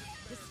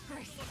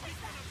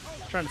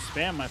trying to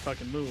spam my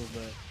fucking move,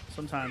 but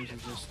sometimes you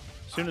just,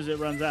 as soon as it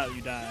runs out,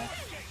 you die.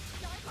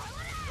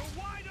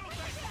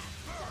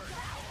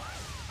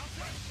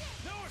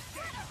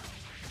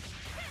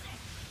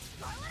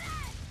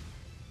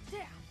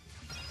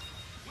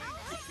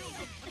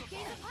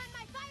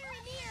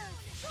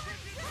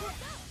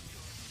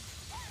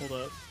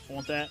 Hold up. I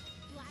want that.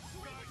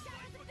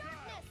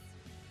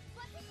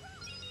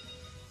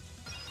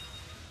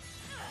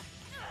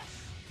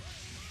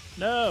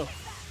 No!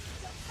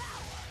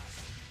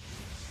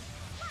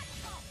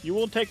 You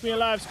won't take me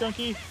alive,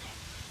 Skunky!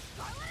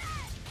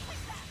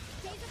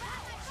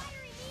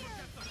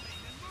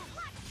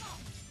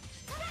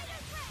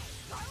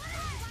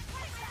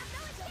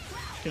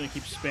 Just gonna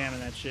keep spamming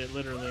that shit,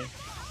 literally.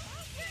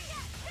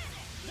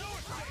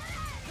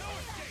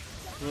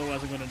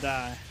 Otherwise I'm gonna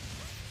die.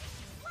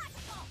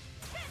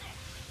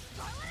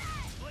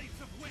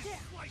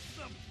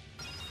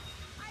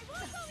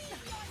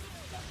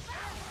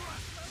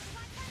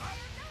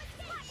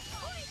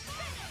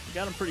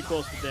 Got him pretty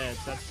close to dead,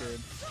 so that's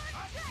good.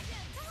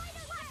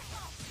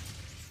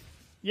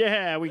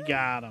 Yeah, we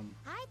got him.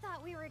 I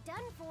thought we were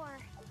done for.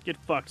 Get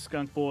fucked,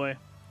 skunk boy.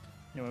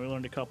 Anyway, we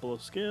learned a couple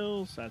of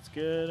skills. That's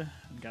good.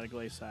 And got a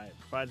glaze sight.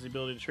 Provides the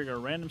ability to trigger a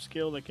random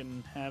skill that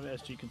can have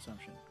SG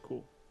consumption.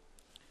 Cool.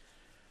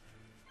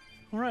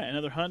 Alright,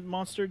 another hunt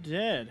monster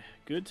dead.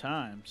 Good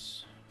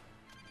times.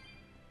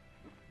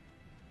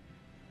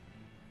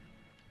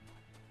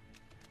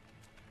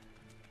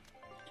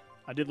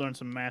 I did learn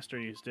some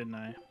masteries, didn't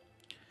I?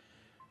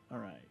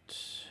 Alright.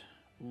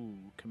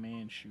 Ooh,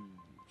 command shoes.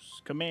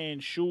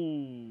 Command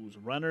shoes.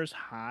 Runner's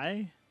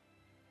high?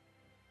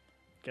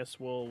 Guess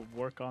we'll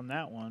work on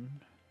that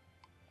one.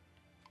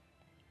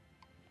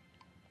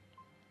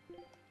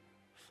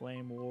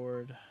 Flame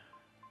ward.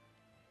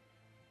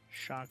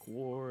 Shock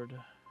ward.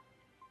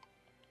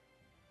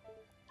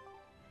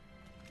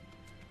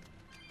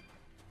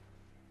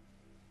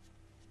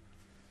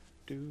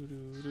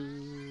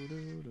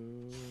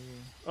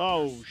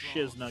 Oh,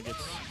 shiz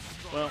nuggets.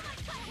 Well.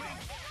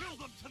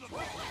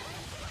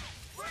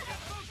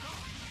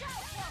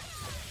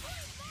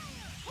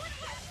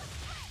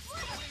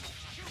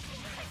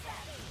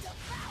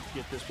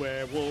 Get this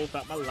werewolf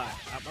out my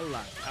life, out my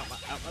life,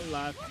 out my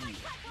life. Yeah.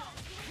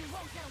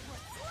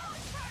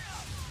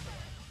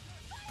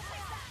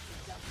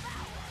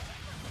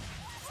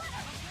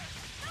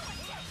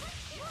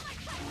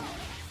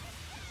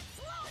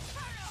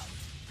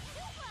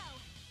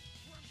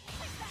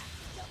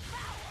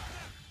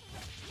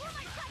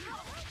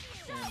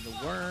 And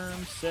the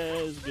worm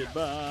says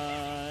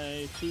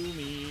goodbye to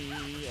me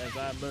as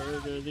I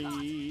murder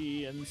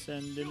thee and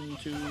send him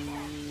to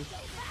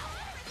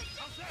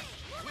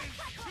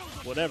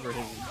whatever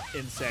his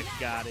insect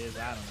god is.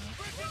 I don't know.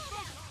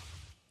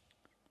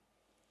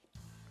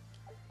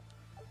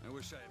 I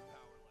wish I had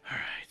power.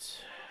 Alright.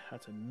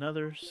 That's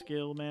another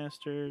skill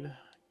mastered.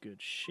 Good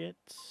shit.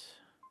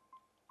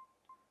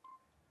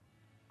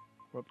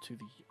 We're up to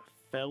the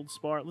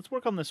Feldspar. Let's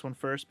work on this one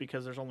first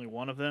because there's only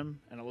one of them,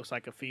 and it looks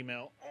like a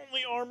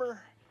female-only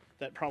armor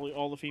that probably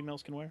all the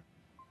females can wear.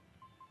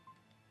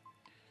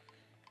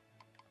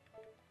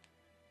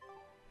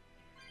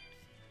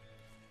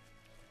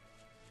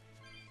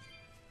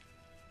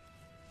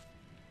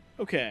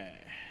 Okay.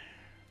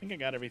 I think I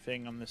got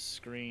everything on this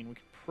screen. We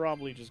could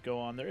probably just go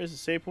on. There is a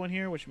save point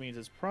here, which means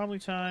it's probably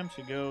time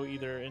to go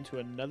either into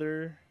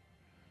another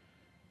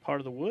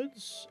part of the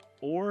woods,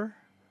 or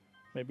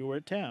maybe we're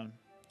at town.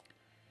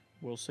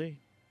 We'll see.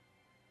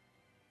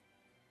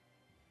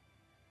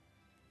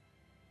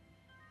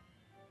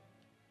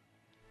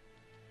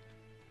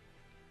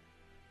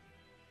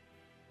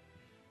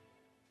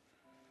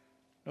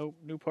 Nope,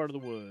 new part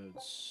of the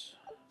woods.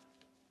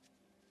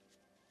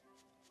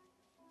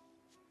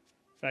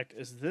 In fact,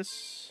 is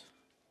this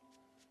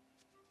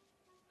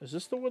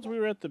the woods we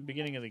were at the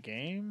beginning of the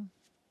game?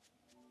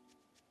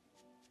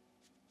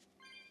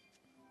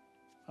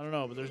 I don't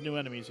know, but there's new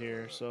enemies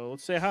here, so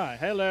let's say hi.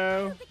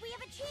 Hello.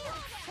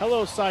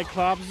 Hello,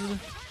 Cyclops.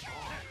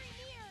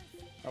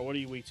 Or what are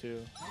you weak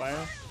to?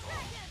 Fire?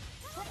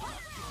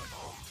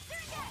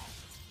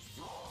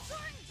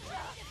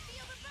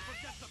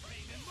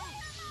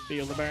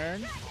 Feel the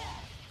burn.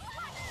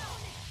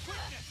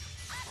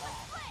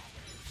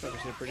 Suckers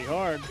hit pretty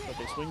hard, but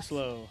they swing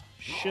slow.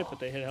 Shit, but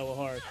they hit hella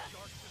hard.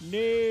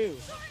 No!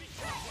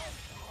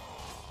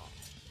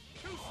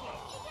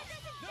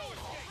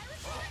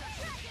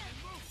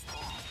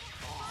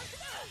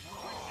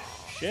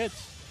 Shit!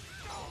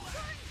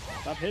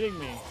 Stop hitting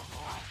me,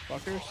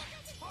 fuckers.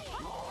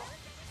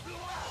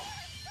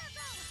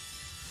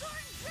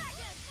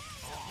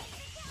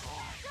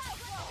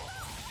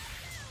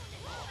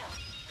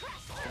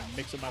 Gonna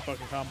mix up my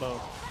fucking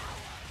combo.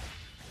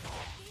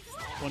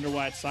 Wonder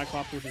why it's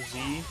Cyclops with a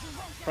Z.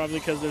 Probably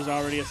because there's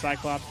already a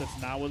Cyclops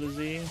that's not with a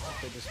Z.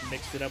 They just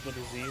mixed it up with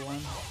a Z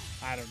one.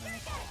 I don't know.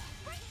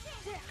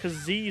 Because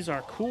Z's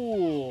are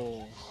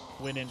cool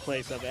when in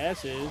place of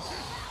S's.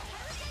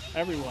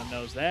 Everyone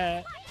knows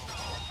that.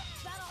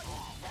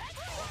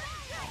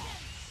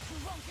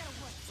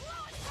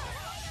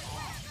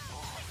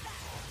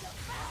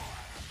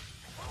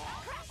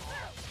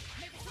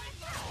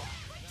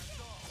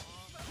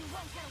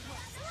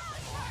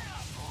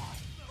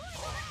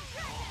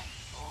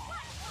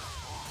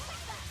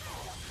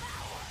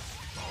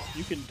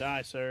 You can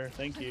die, sir.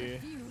 Thank you.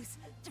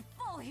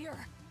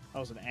 That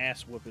was an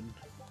ass whooping.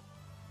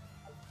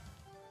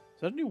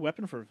 Is that a new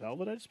weapon for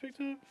Velvet I just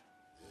picked up?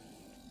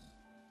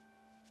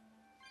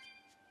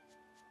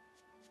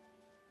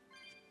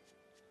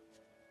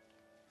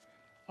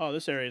 Oh,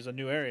 this area is a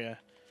new area.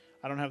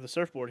 I don't have the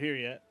surfboard here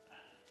yet.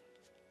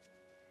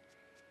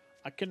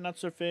 I cannot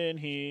surf in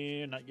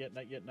here. Not yet,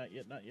 not yet, not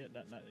yet, not yet,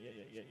 not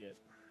yet.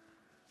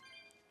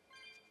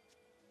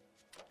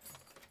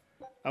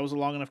 That was a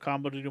long enough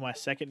combo to do my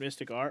second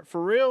Mystic Art.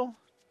 For real?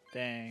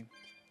 Dang.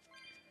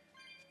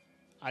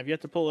 I've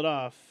yet to pull it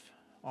off.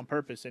 On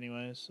purpose,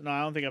 anyways. No,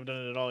 I don't think I've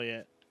done it at all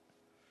yet.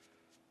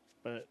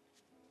 But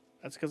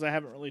that's because I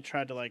haven't really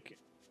tried to, like,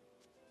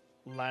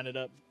 line it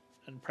up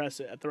and press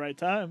it at the right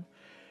time.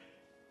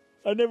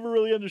 I never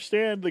really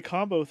understand the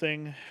combo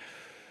thing.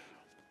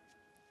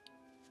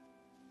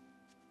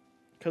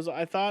 Because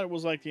I thought it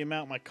was, like, the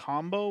amount my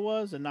combo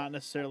was and not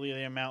necessarily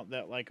the amount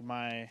that, like,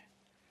 my...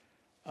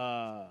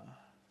 what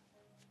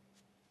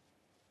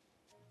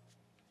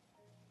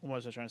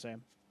was I trying to say?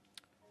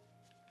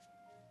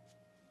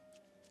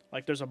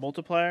 Like there's a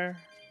multiplier,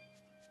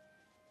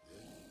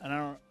 and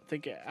I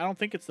don't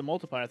think it's the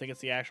multiplier. I think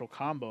it's the actual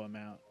combo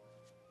amount.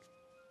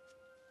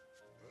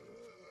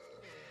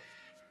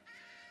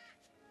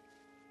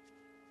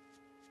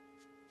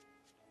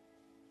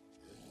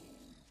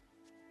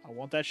 I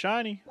want that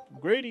shiny. I'm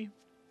greedy.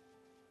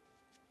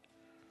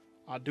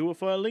 I'll do it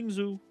for a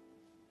Lingzu.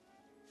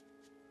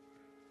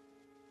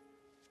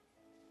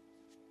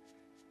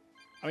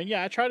 I mean,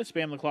 yeah, I try to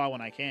spam the claw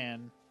when I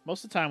can.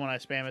 Most of the time when I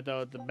spam it,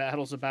 though, the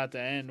battle's about to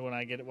end when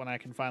I get it, when I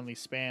can finally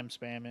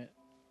spam it.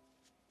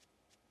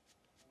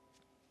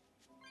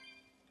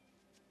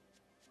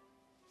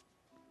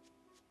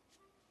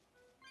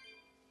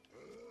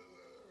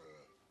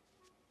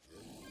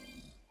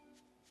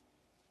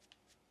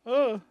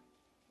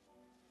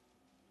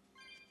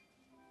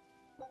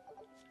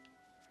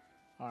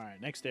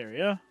 Alright, next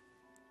area.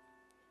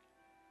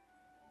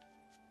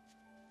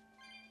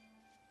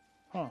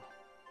 Huh.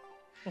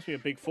 Must be a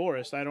big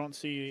forest. I don't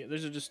see...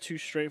 These are just two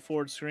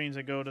straightforward screens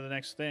that go to the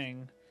next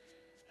thing.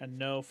 And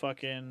no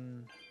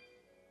fucking...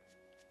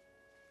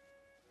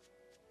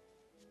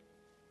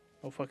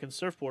 No fucking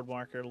surfboard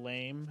marker.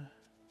 Lame.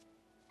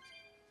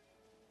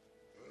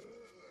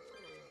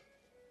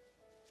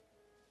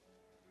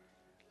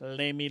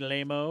 Lamey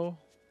lamo.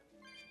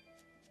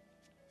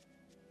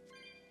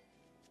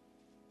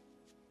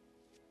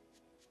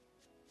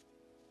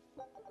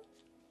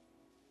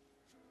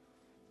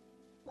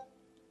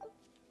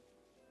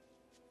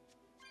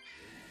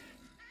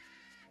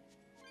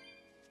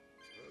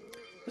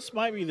 This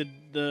might be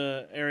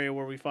the area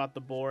where we fought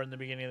the boar in the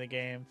beginning of the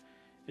game.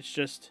 It's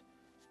just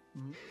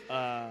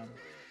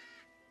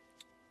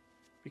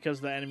because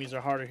the enemies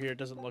are harder here, it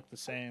doesn't look the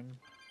same.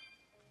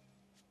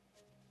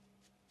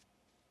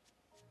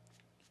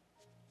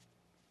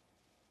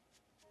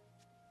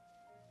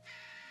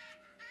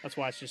 That's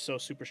why it's just so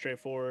super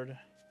straightforward.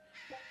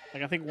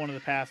 Like, I think one of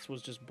the paths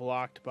was just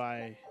blocked by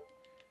a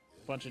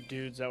bunch of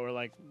dudes that were,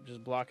 like,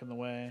 just blocking the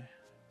way.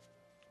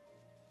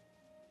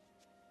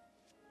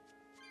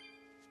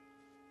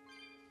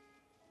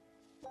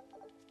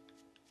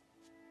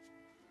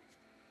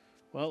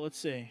 Well, let's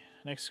see.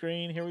 Next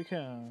screen, here we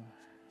come.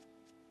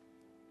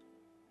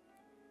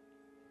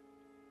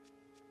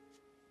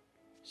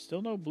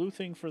 Still no blue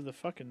thing for the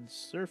fucking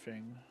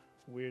surfing,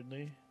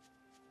 weirdly.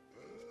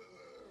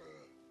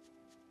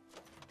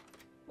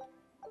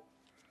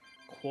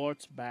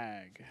 Quartz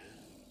bag.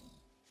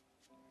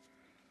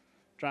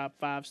 Drop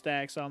 5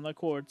 stacks on the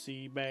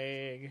quartzy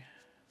bag.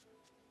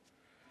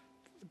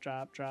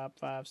 Drop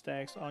 5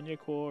 stacks on your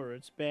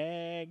quartz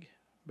bag,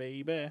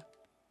 baby.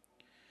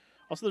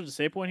 Also, there's a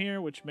save point here,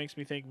 which makes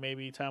me think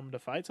maybe time to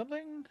fight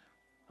something?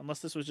 Unless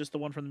this was just the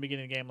one from the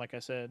beginning of the game, like I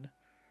said.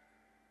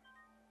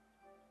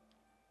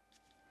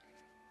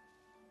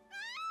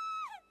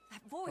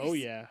 That voice. Oh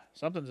yeah,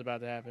 something's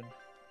about to happen.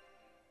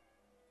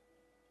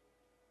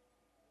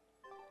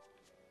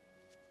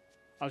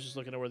 I was just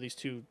looking at where these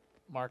 2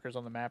 markers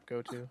on the map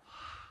go to.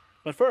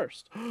 But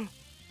first...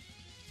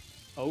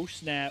 Oh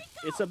snap,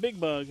 it's a big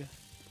bug.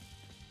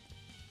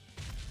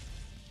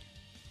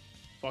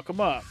 Fuck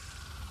him up.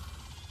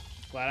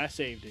 Glad I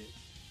saved it.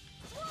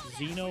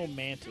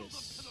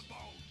 Xenomantis.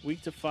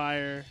 Weak to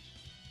fire.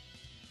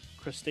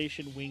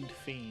 Crustacean winged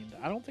fiend.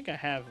 I don't think I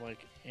have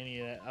like any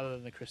of that other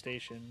than the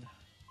crustacean.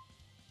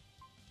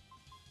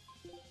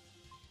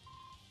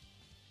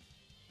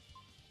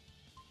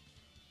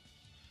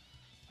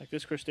 Like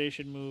this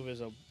crustacean move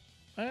is a...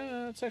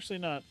 it's actually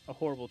not a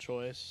horrible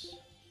choice.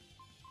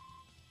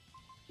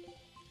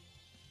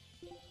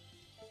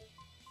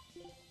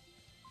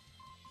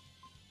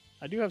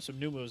 I do have some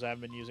new moves I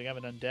haven't been using. I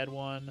have an undead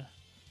one.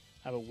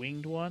 I have a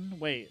winged one.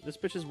 Wait, this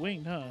bitch is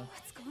winged, huh?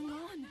 What's going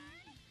on?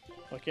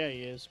 Fuck yeah,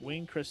 he is.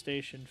 Winged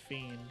crustacean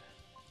fiend.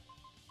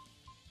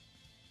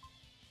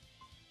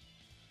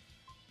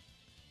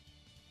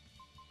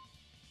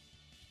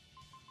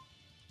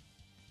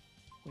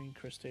 Winged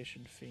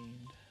crustacean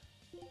fiend.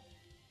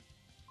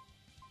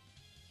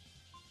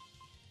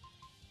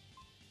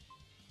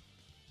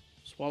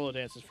 Swallow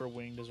dance is for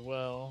winged as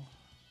well.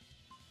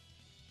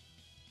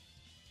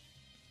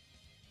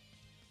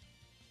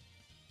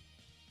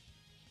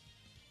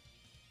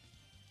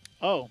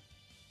 Oh.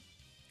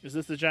 Is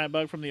this the giant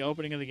bug from the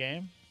opening of the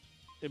game?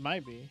 It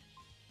might be.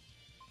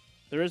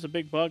 There is a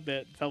big bug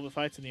that Velvet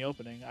fights in the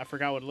opening. I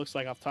forgot what it looks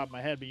like off the top of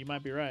my head, but you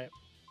might be right.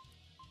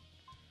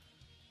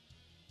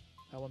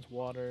 That one's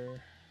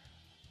water.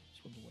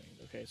 This one's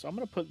winged. Okay, so I'm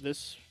going to put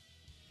this...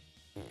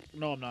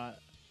 No, I'm not.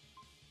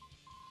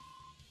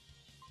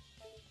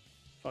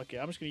 Fuck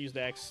yeah, I'm just going to use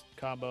the X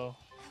combo.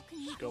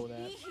 Just go with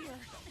that.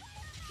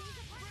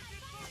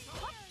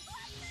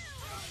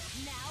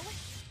 Now,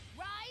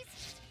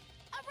 rise,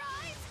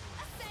 arise,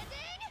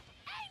 ascending,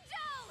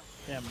 angel!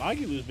 Damn,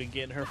 Magilu's been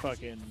getting her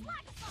fucking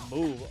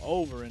move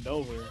over and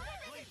over.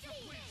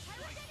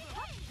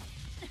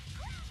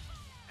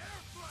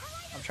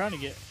 I'm trying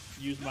to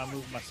use my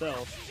move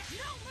myself.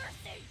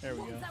 There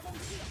we go.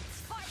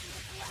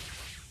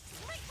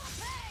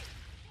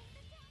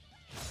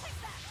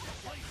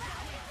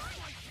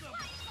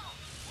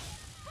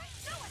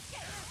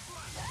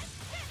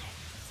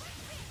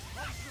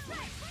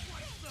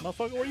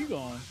 Motherfucker, where you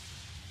going?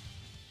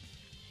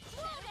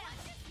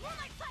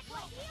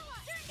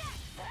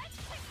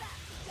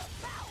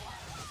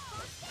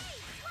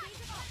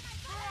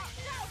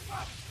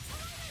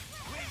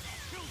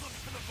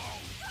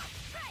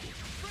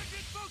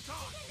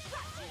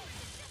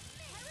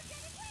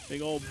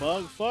 Big old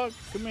bug, fuck,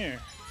 come here.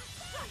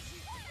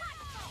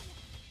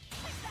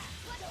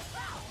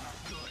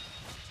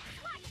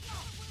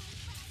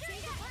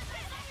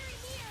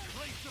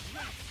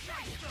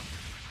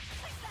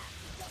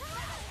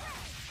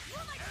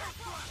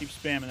 Keep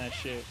spamming that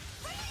shit.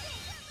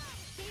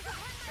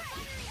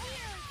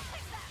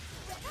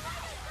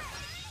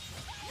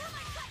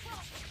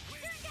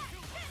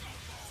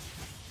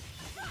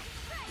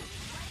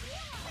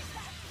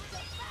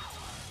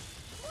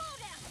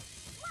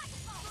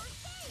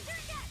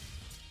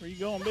 Where you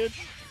going, bitch?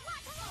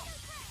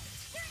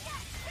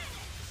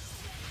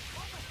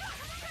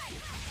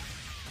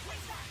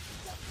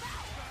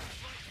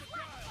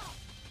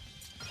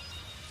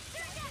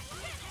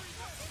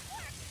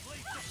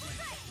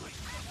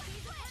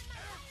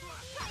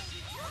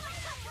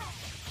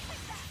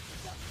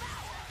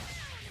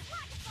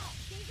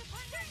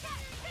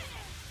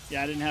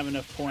 Yeah, I didn't have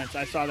enough points.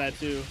 I saw that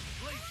too.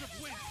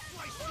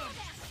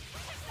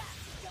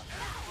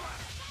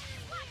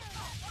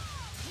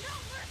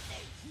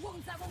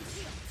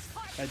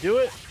 Did I do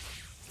it?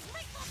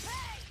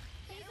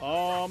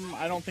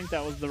 I don't think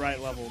that was the right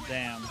level.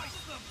 Damn.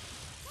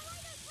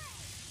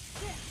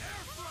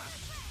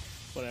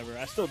 Whatever.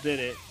 I still did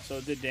it, so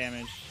it did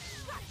damage.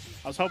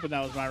 I was hoping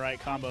that was my right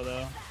combo,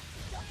 though.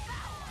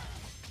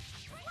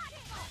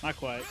 Not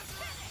quite.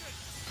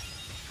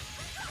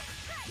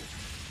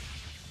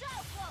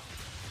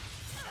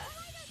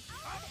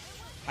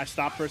 I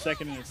stopped for a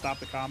second and it stopped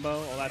the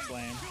combo. Oh, that's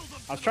lame.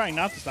 I was trying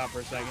not to stop for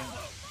a second.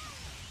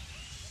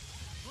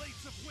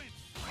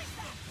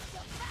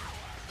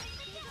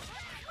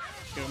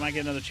 Okay, we might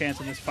get another chance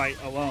in this fight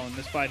alone.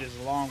 This fight is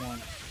a long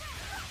one.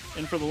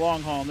 In for the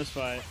long haul in this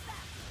fight.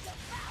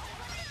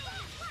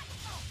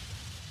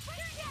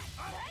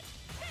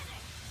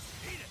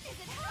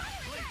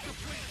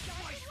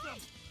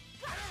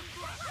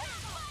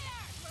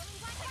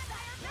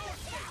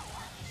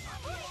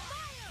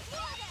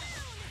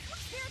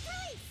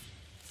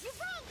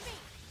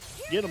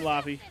 Get him,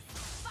 Laffy.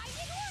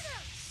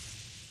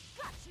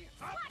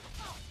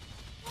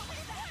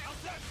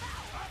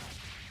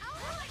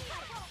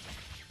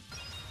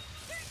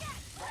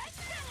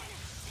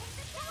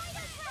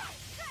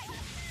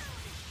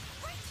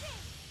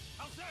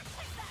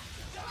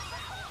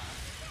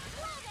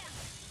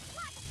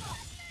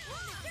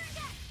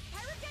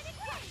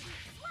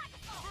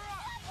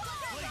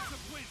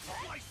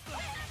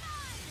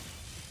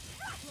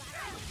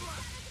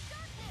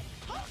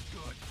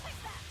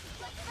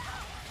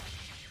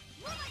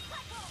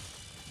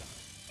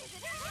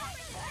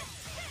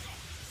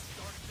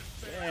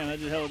 Damn, that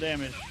did hella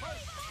damage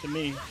to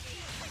me. You're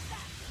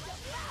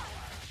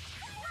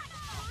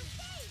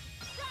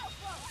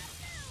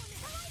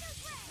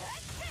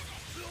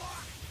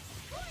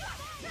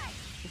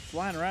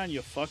flying around,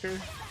 you fucker.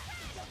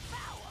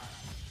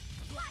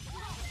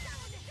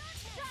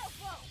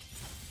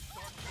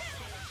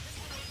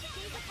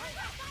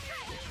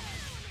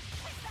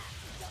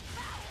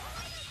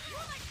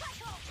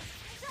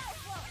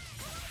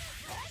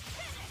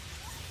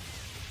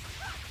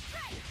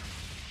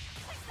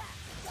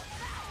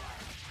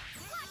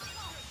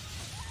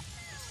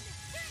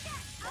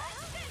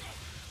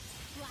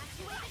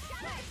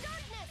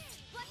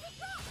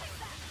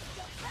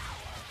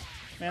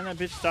 Man, that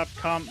bitch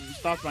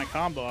stopped my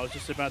combo. I was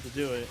just about to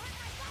do it.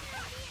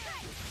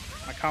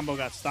 My combo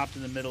got stopped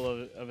in the middle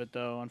of it,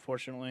 though,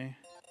 unfortunately.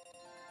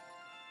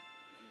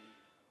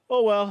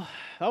 Oh, well.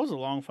 That was a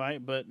long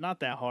fight, but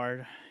not that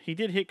hard. He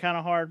did hit kind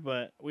of hard,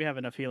 but we have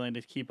enough healing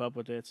to keep up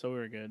with it, so we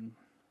were good.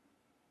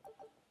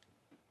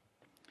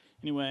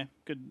 Anyway,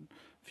 good.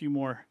 A few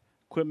more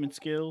equipment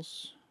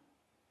skills.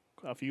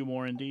 A few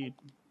more, indeed.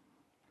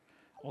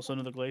 Also,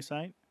 another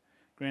Glaciite.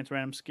 Grants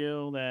random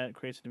skill that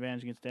creates an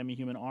advantage against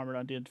demi-human armored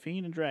undead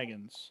fiend and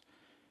dragons.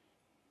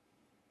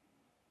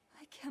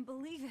 I can't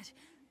believe it.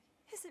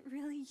 Is it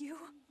really you?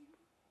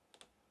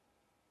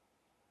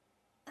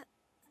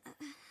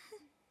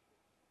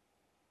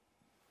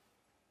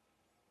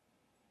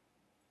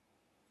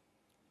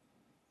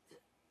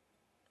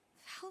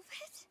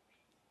 Velvet?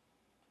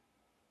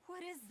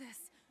 What is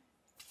this?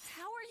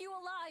 How are you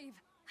alive?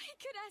 I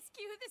could ask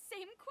you the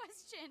same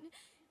question.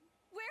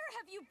 Where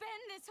have you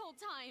been this whole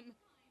time?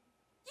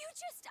 You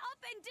just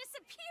up and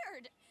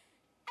disappeared.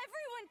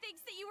 Everyone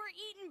thinks that you were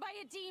eaten by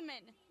a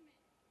demon.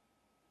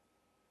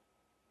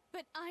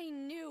 But I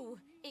knew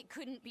it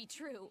couldn't be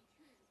true.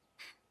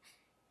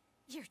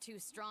 You're too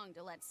strong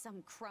to let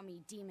some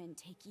crummy demon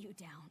take you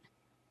down.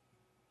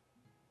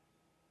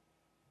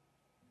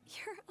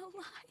 You're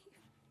alive.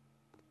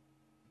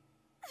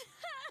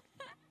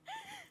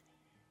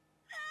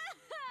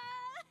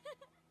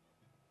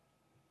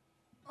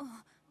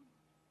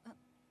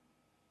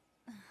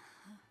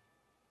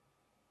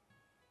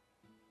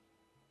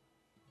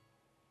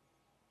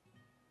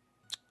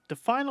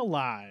 Define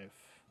alive.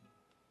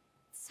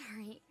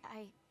 Sorry,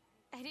 I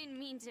didn't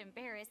mean to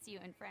embarrass you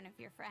in front of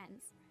your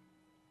friends.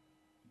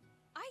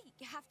 I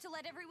have to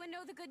let everyone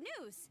know the good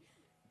news.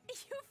 You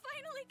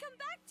finally come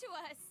back to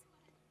us.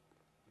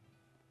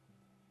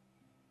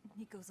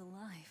 Nico's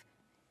alive.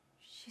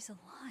 She's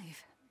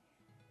alive.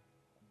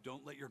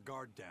 Don't let your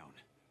guard down.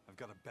 I've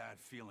got a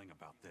bad feeling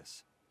about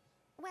this.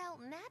 Well,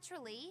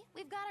 naturally,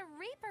 we've got a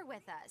Reaper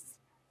with us.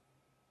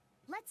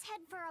 Let's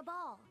head for a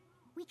ball.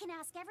 We can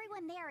ask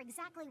everyone there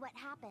exactly what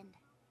happened.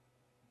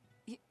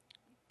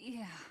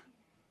 Yeah.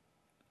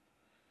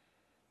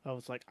 I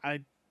was like,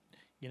 I've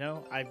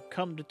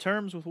come to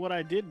terms with what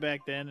I did back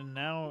then, and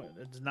now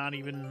it's not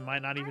even,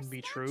 might not even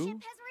be true.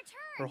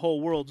 Her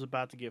whole world's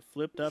about to get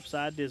flipped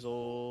upside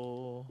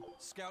dizzle.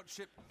 Scout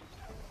ship.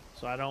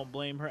 So I don't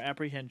blame her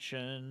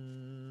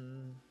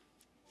apprehension.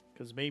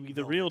 Because maybe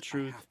the real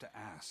truth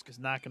is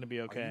not going to be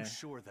okay. Are you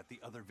sure that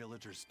the other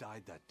villagers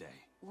died that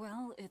day?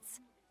 Well, it's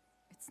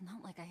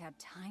not like I had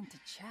time to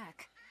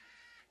check.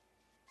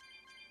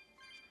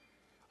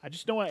 I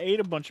just know I ate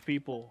a bunch of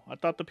people. I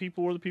thought the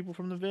people were the people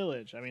from the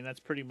village. I mean, that's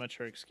pretty much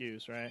her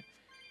excuse, right?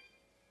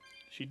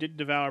 She did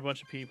devour a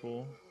bunch of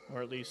people.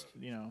 Or at least,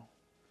 you know,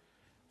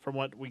 from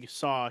what we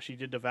saw, she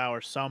did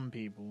devour some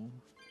people.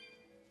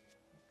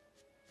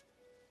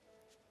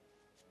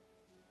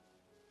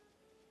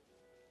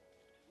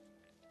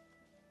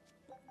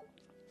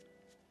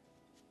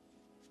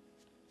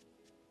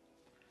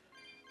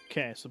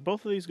 Okay, so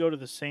both of these go to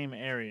the same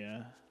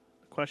area.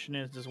 The question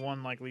is, does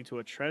one like lead to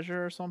a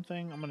treasure or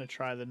something? I'm going to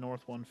try the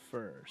north one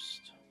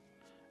first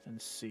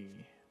and see.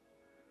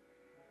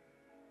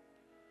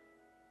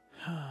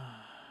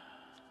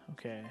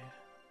 Okay.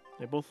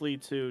 They both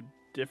lead to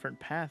different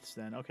paths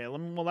then. Okay,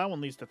 well, that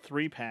one leads to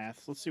 3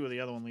 paths. Let's see what the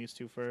other one leads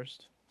to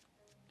first.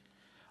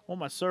 I want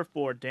my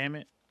surfboard, damn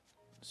it.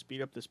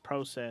 Speed up this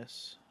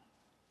process.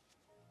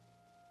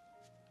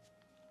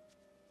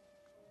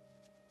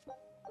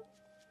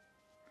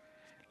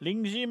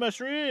 Lingji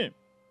mushroom!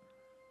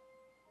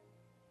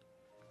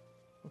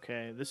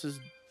 Okay, this is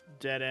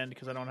dead end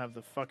because I don't have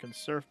the fucking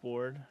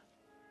surfboard.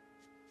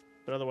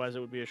 But otherwise it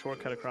would be a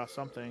shortcut across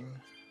something.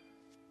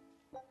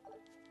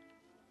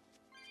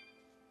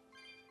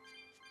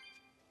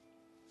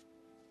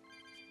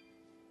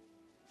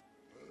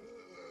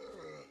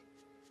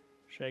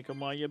 Shake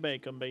 'em while you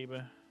bake 'em,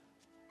 baby.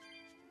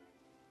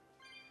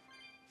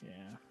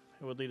 Yeah,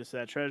 it would lead us to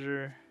that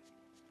treasure.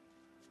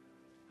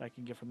 I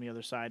can get from the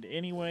other side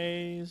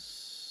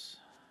anyways.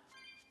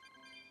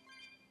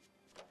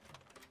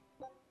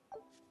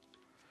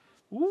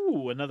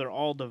 Ooh, another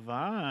all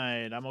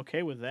divide. I'm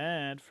okay with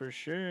that for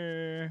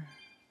sure.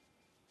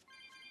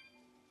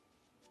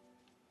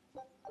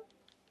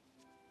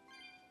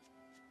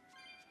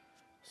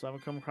 So I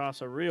haven't come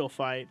across a real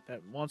fight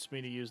that wants me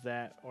to use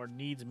that or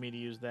needs me to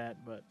use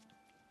that, but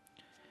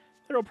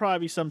there'll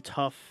probably be some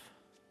tough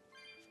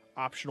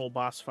optional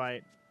boss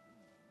fight.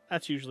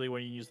 That's usually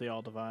when you use the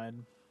all divide.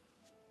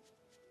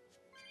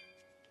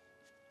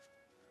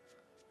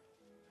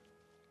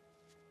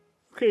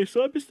 Okay,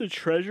 so I missed the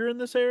treasure in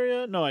this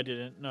area? No, I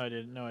didn't. No, I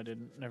didn't. No, I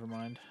didn't. Never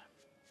mind.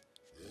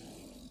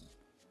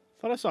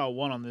 Thought I saw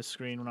one on this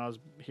screen when I was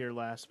here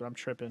last, but I'm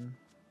tripping.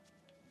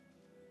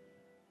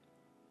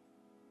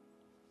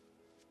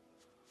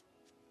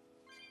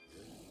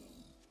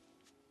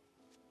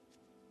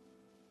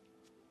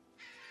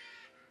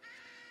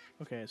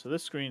 Okay, so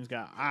this screen's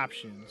got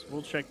options.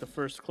 We'll check the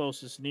first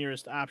closest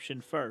nearest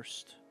option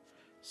first.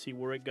 See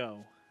where it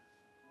go.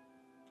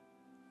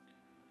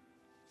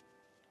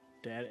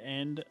 Dead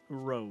End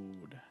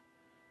Road.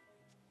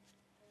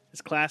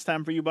 It's class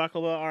time for you,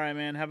 Baklava. Alright,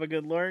 man. Have a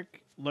good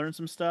lurk. Learn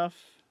some stuff.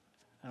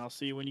 And I'll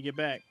see you when you get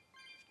back.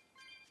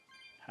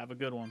 Have a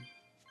good one.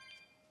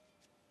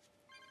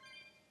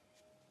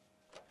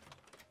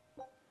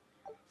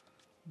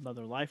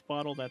 Another life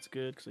bottle. That's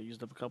good because I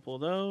used up a couple of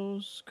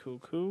those. Cool,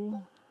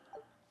 cool.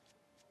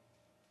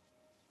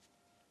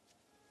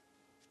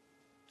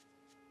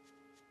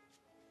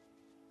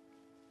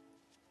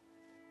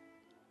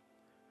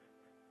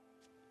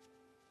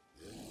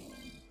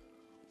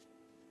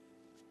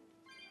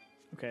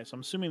 Okay, so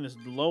I'm assuming this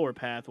lower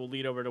path will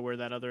lead over to where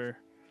that other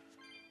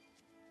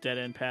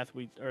dead-end path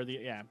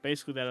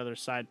basically that other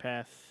side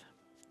path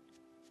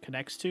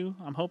connects to,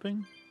 I'm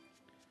hoping.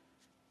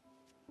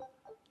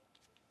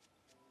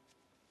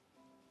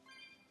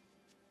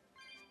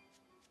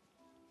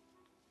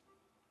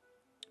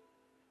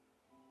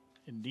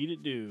 Indeed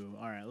it do.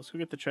 Alright, let's go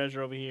get the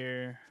treasure over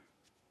here.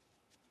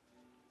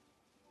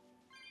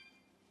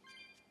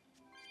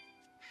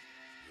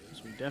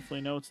 So we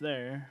definitely know it's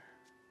there.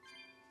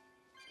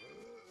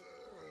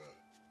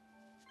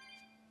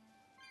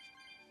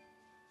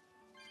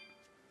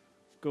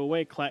 Go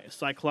away,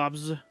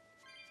 Cyclops.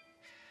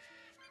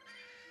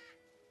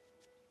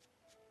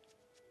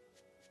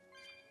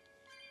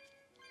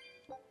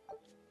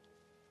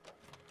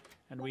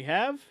 And we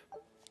have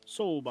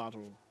Soul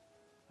Bottle.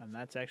 And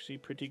that's actually a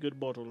pretty good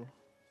bottle.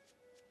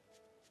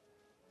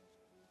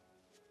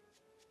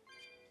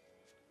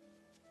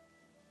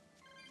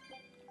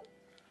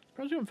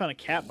 Probably haven't found a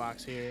cat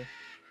box here.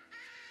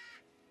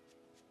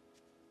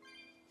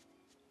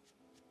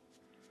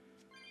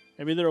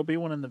 Maybe there'll be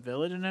one in the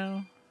village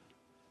now?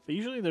 But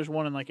usually there's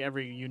one in like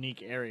every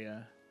unique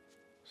area.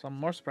 So I'm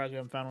more surprised we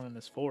haven't found one in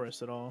this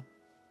forest at all.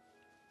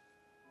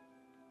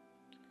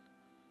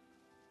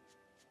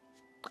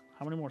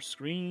 How many more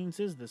screens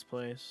is this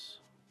place?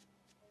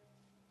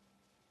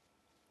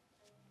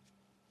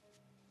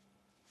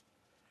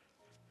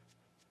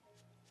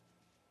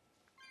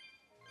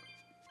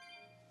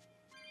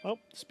 Oh,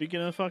 speaking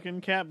of the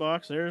fucking cat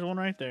box, there's one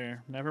right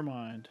there. Never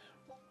mind.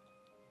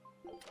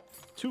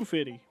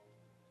 250.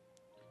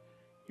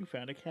 You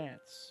found a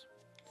cat's.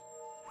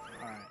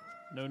 Alright.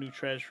 No new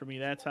treasure for me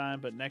that time,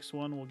 but next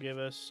one will give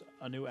us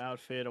a new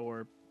outfit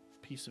or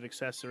piece of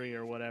accessory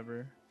or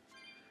whatever.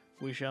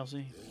 We shall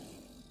see.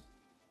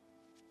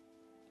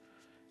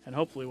 And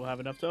hopefully we'll have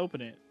enough to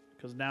open it,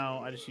 because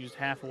now I just used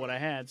half of what I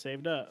had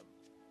saved up.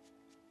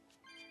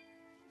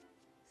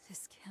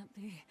 This can't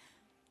be.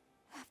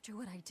 After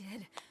what I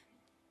did,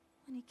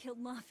 when he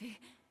killed Laffy.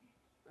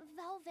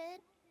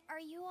 Velvet, are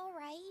you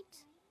alright?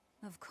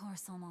 Of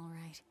course I'm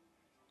alright.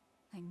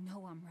 I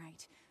know I'm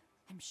right.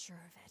 I'm sure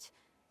of it.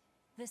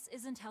 This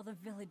isn't how the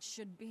village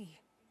should be.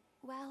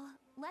 Well,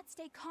 let's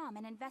stay calm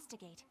and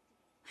investigate.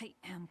 I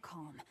am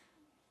calm.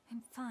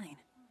 I'm fine.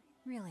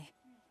 Really.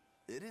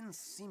 It didn't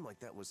seem like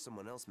that was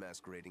someone else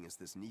masquerading as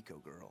this Nico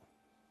girl.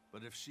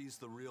 But if she's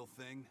the real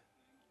thing,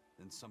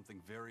 then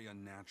something very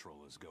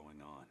unnatural is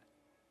going on.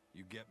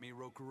 You get me,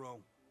 Rokuro?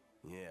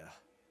 Yeah,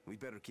 we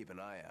better keep an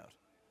eye out.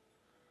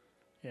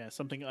 Yeah,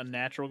 something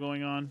unnatural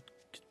going on.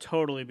 Could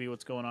totally be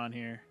what's going on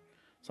here.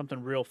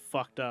 Something real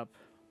fucked up.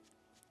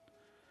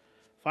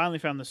 Finally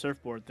found the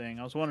surfboard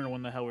thing. I was wondering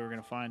when the hell we were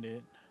going to find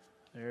it.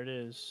 There it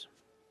is.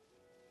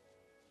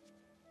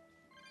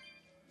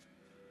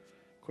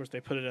 Of course, they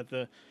put it at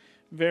the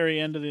very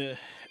end of the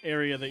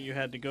area that you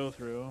had to go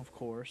through, of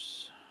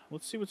course.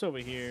 Let's see what's over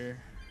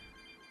here.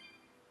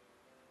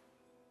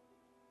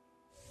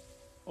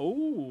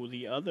 Oh,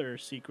 the other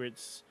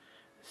secrets.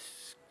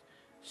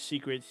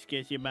 Secret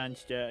sketchy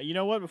monster. You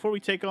know what? Before we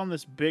take on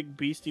this big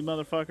beastie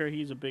motherfucker,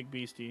 he's a big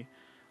beastie.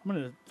 I'm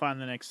going to find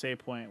the next save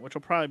point, which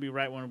will probably be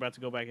right when we're about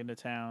to go back into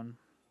town.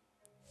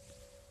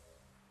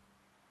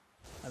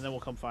 And then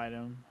we'll come fight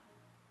him.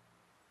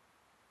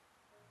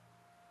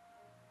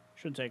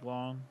 Shouldn't take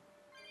long.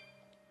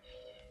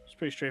 It's a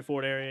pretty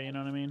straightforward area, you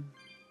know what I mean?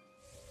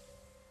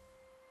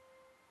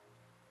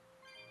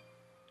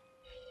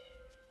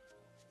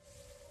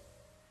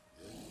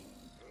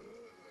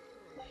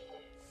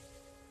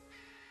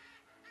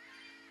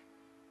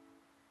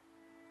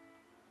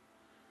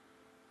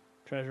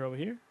 Treasure over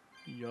here.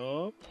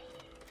 Yup.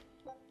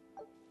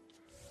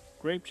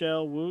 Grape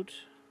gel, woot.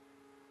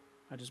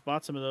 I just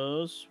bought some of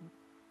those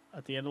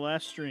at the end of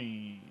last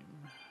stream.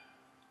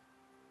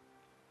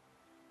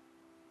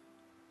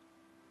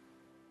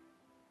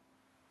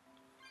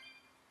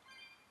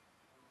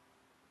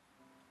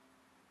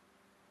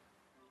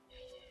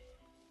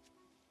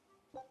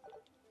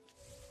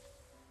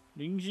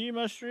 Lingji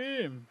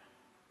mushroom.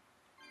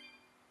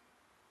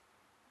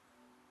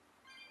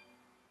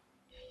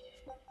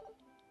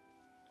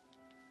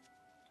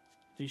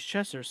 These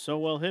chests are so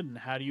well hidden.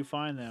 How do you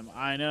find them?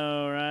 I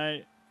know,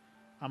 right?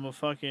 I'm a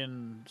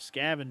fucking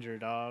scavenger,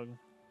 dog.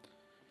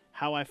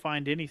 How I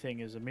find anything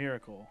is a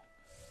miracle.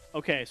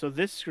 Okay, so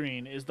this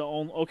screen is the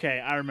only... Okay,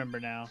 I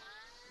remember now.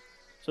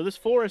 So this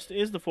forest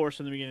is the forest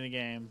in the beginning of the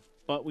game,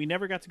 but we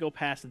never got to go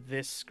past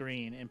this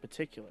screen in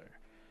particular.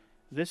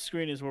 This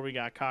screen is where we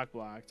got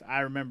cock-blocked. I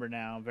remember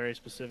now, very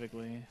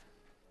specifically.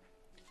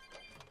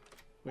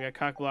 We got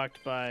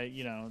cock-blocked by,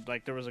 you know,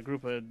 like there was a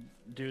group of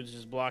dudes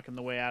just blocking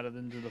the way out of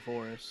into the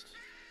forest.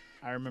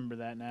 I remember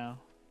that now.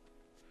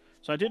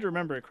 So I did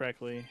remember it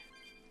correctly.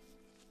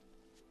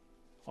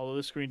 Although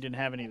this screen didn't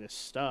have any of this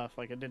stuff.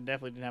 Like, it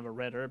definitely didn't have a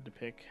red herb to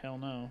pick. Hell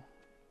no.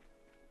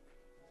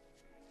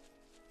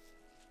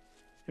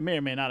 It may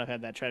or may not have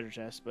had that treasure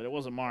chest, but it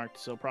wasn't marked,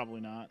 so probably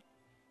not.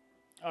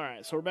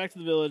 Alright, so we're back to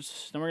the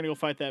village. Then we're gonna go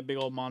fight that big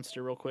old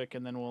monster real quick,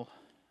 and then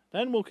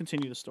we'll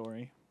continue the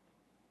story.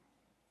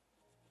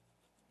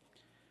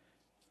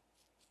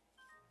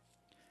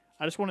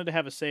 I just wanted to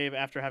have a save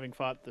after having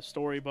fought the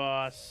story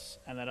boss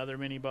and that other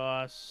mini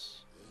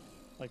boss,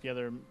 like the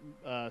other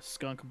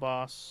skunk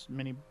boss,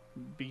 mini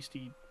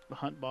beastie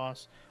hunt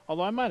boss.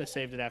 Although I might have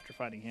saved it after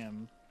fighting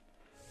him.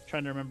 I'm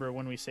trying to remember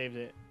when we saved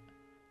it.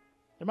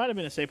 There might have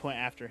been a save point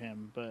after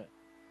him, but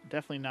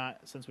definitely not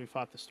since we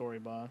fought the story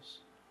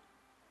boss.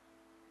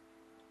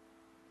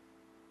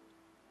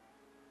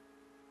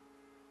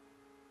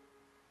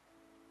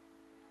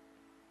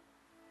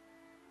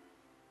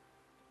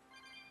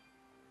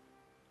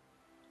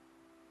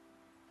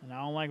 And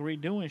I don't like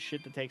redoing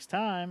shit that takes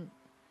time,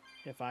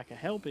 if I can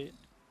help it.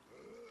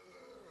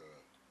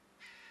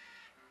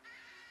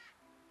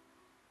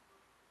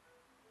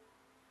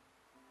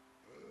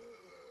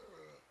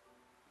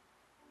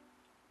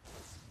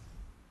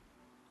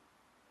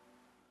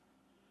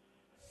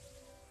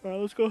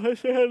 Alright, let's go ahead and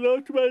say hello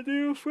to my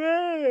new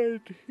friend.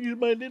 He's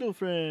my little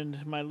friend.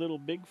 My little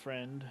big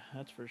friend,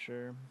 that's for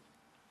sure.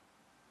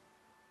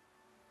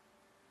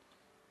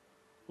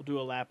 We'll do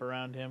a lap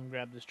around him,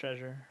 grab this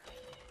treasure.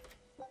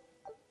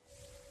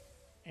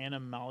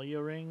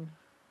 Animalia ring?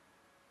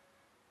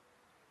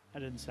 That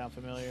didn't sound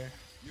familiar.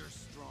 You're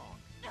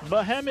strong.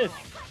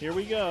 Behemoth! Here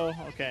we go.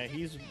 Okay,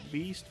 he's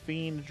Beast,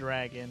 Fiend,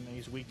 Dragon.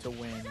 He's weak to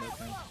wind.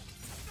 Okay.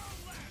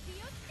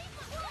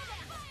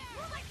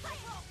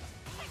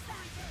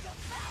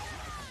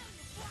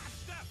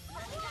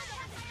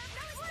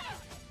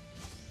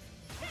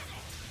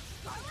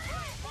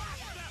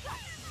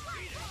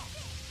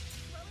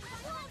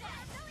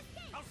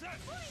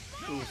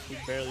 Oof,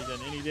 we've barely done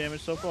any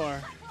damage so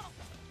far.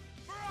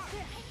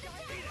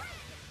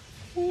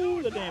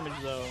 Ooh, the damage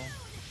though.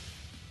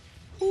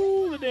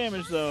 Ooh, the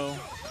damage though.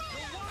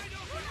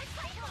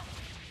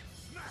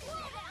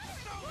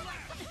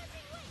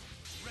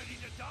 Ready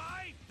to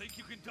die? Think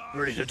you can die?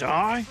 Ready to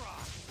die?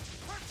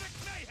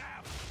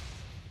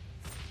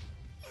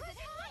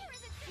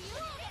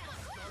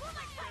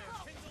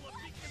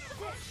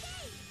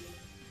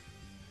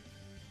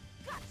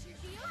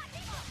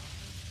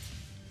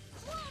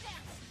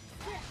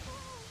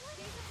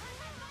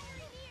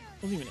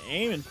 I wasn't even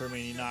aiming for me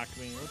and he knocked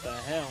me. What the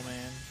hell,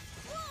 man?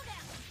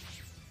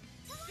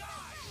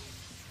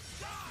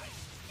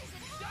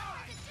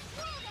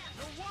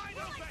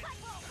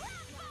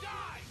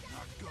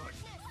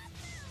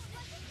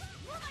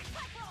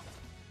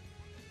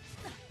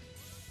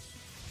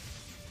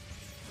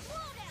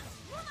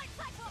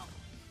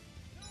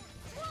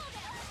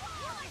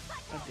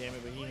 God damn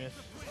it,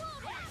 Behemoth.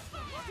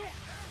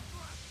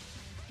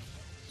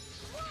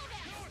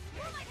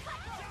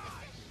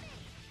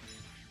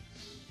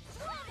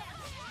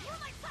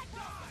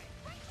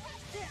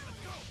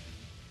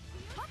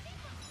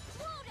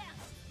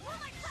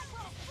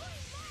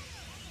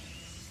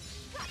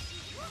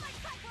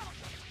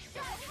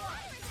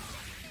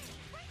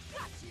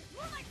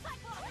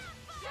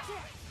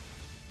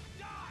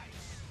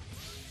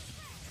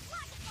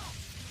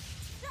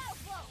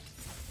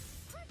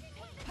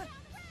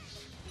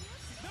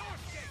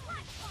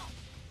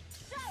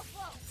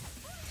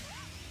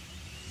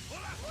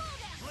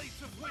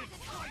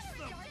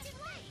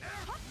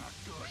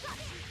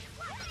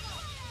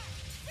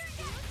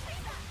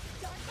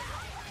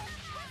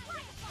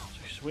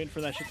 Just waiting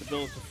for that shit to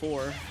build to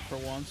 4 for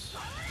once.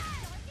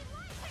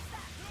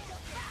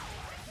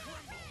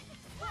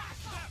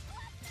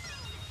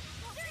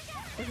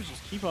 Fuckers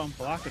just keep on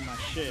blocking my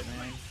shit,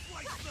 man.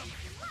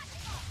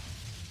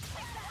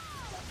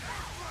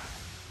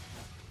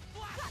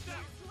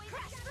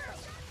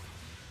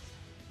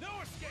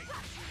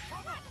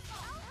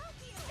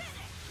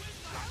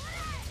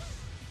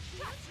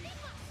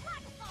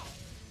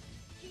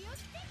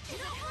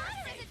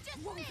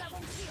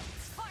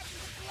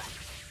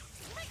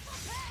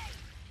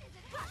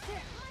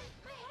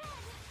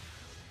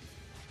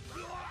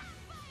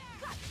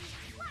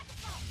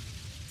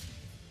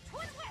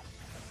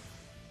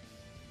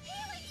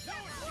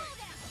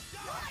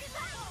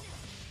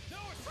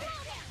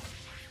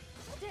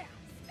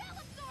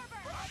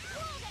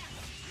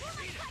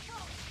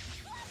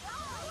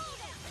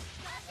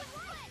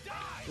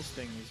 This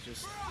thing is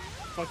just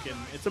fucking...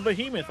 It's a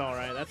behemoth,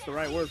 alright. That's the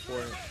right word for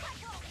it.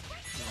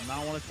 Does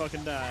not want to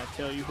fucking die, I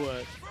tell you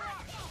what.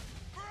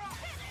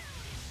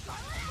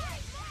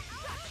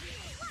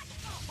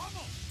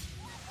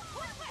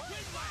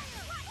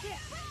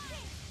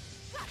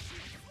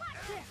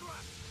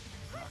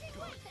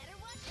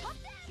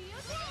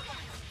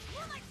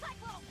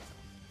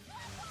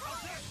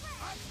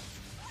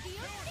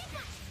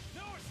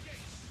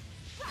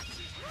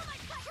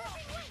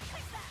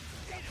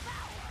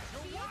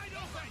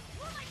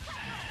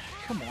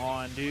 Come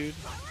on, dude.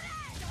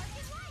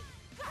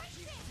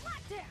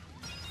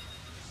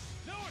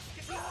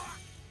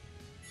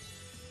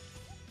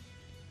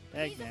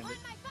 Heck, man.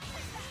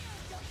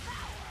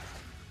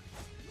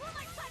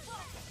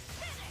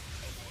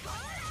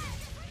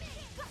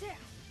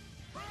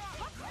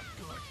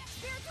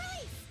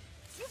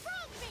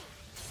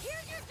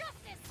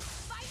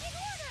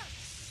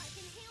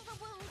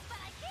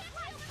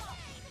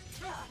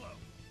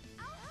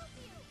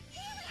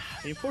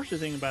 The unfortunate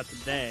thing about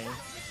today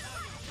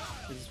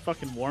It's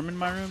fucking warm in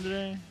my room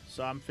today,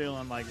 so I'm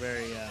feeling like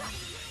very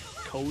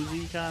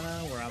cozy kind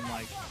of, where I'm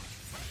like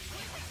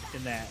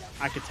in that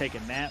I could take a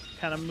nap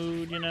kind of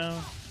mood, you know?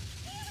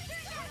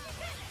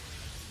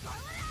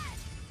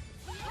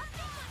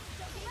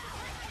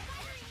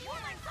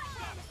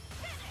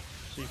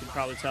 So you can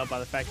probably tell by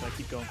the fact that I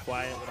keep going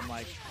quiet, but I'm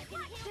like,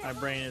 my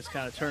brain is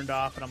kind of turned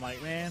off, and I'm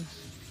like, man,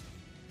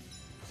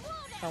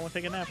 I want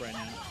to take a nap right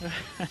now.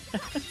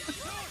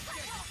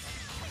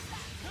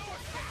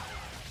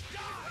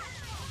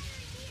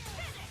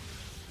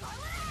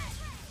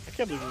 I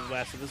can't believe it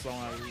lasted this long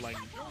without like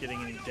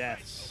getting any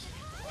deaths.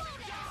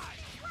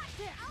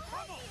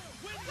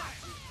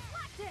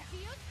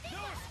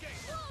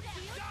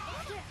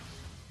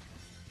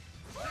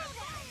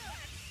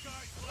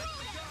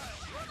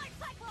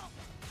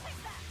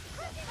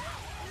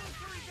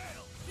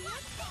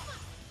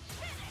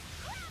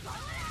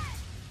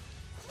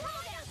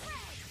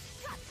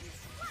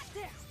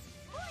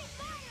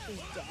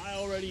 Just die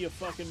already, you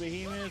fucking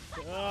behemoth.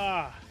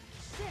 Ah.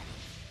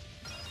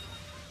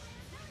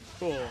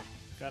 Cool.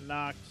 Got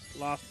knocked,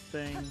 lost the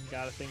thing,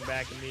 got a thing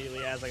back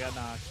immediately as I got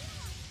knocked.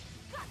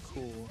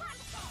 Cool.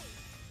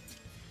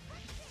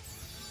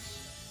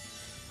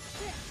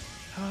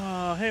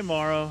 Oh, hey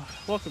Morrow.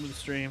 Welcome to the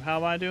stream. How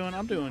am I doing?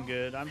 I'm doing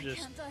good. I'm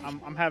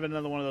having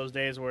another one of those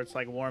days where it's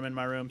like warm in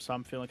my room, so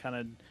I'm feeling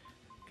kind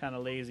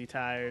of lazy,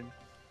 tired.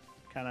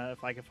 Kind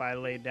of like if I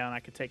laid down,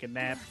 I could take a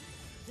nap.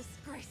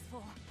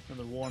 Disgraceful.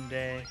 Another warm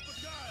day.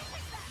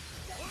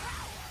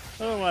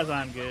 Otherwise,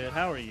 I'm good.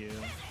 How are you?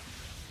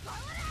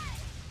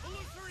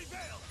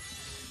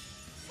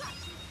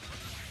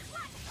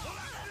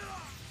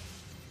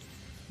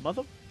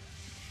 Mother?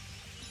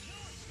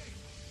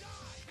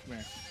 Come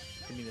here.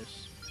 Give me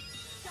this.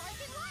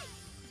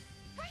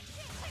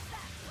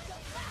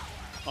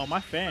 Oh,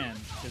 my fan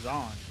is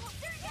on.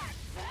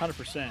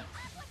 100%.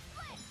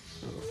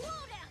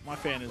 My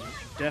fan is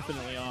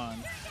definitely on.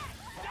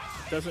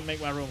 Doesn't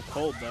make my room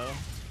cold, though.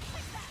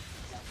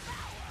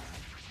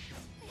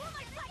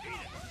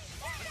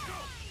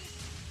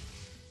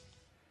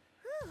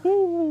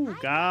 Woo!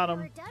 Got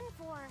him.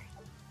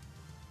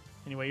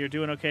 Anyway, you're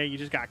doing okay. You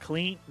just got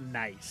clean.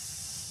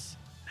 Nice.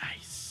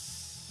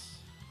 Nice.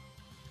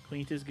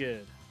 Cleant is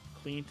good.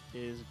 Cleant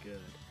is good.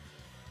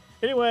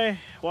 Anyway,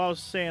 while I was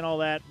saying all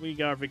that, we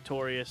got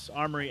victorious.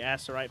 Armory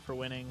Acerite for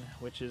winning,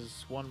 which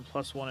is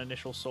 1+1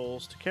 initial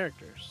souls to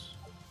characters.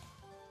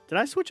 Did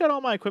I switch out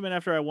all my equipment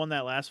after I won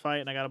that last fight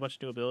and I got a bunch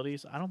of new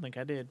abilities? I don't think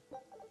I did.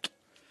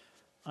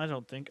 I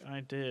don't think I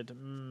did.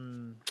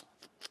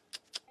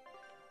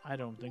 I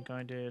don't think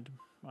I did.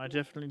 I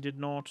definitely did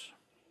not.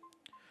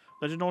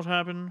 That did not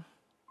happen.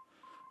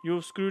 You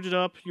have screwed it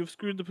up. You have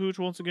screwed the pooch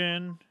once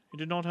again. It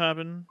did not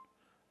happen.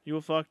 You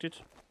have fucked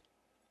it.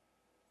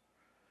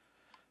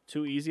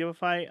 Too easy of a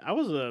fight? I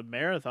was a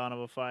marathon of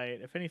a fight.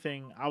 If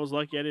anything, I was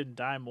lucky I didn't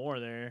die more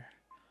there.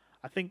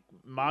 I think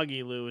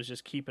Magilu was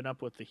just keeping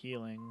up with the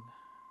healing.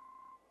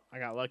 I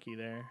got lucky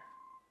there.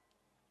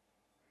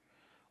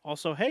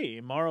 Also,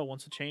 hey, Morrow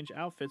wants to change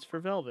outfits for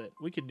Velvet.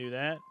 We can do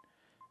that.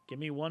 Give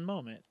me one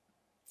moment.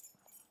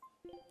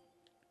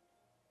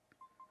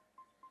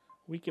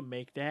 We can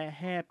make that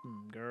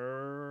happen,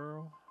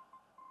 girl.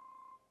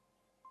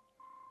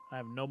 I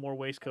have no more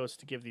waistcoats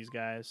to give these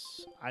guys.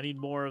 I need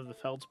more of the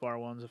Feldspar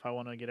ones if I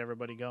want to get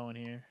everybody going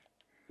here.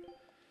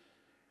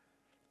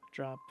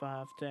 Drop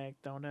 5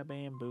 stacked on a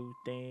bamboo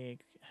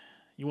stick.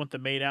 You want the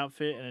maid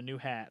outfit and a new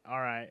hat.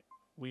 Alright.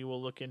 We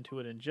will look into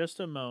it in just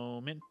a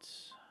moment.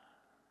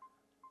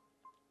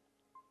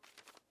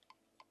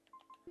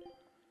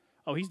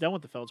 Oh, he's done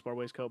with the Feldspar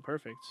waistcoat.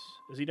 Perfect.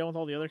 Is he done with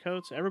all the other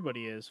coats?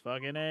 Everybody is.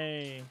 Fucking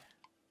A.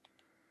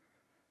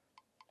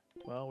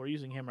 Well, we're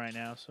using him right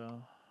now,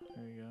 so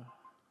there you go.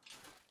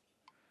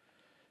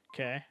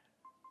 Okay.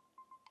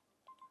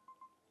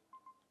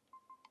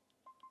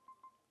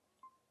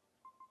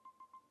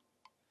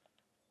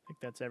 I think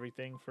that's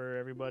everything for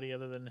everybody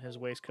other than his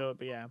waistcoat,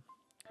 but yeah.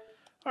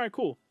 Alright,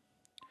 cool.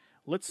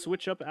 Let's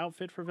switch up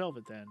outfit for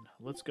Velvet then.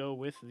 Let's go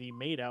with the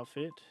maid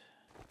outfit.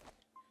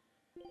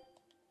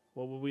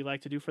 What would we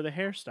like to do for the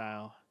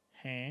hairstyle?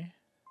 Huh?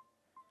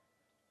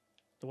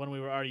 The one we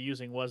were already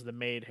using was the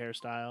maid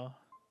hairstyle.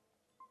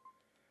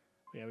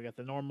 Yeah, we got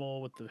the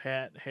normal with the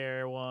hat,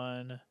 hair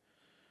one.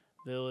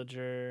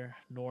 Villager,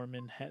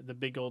 Norman head, the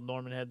big old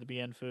Norman head, the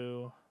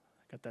Bienfu.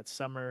 Got that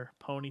summer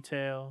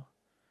ponytail.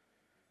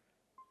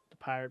 The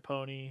pirate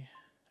pony.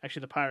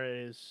 Actually, the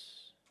pirate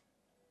is...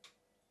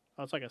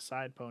 Oh, it's like a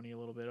side pony a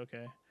little bit.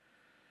 Okay.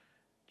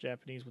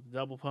 Japanese with the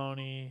double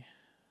pony.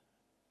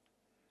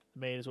 The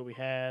maid is what we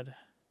had.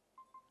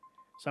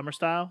 Summer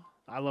style?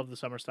 I love the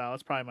summer style.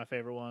 That's probably my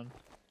favorite one.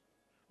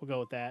 We'll go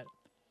with that.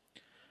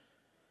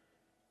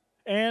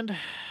 And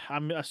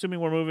I'm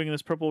assuming we're moving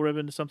this purple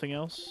ribbon to something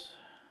else.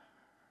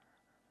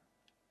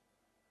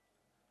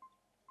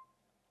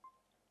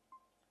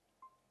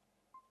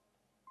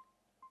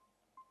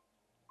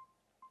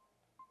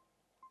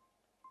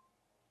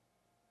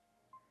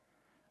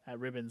 That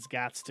ribbon's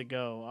gots to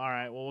go. All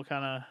right, well, what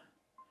kind of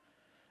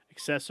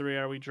accessory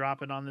are we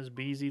dropping on this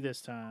Beezy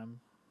this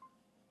time?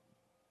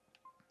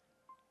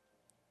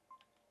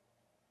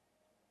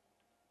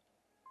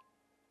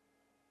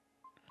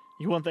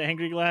 You want the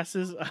angry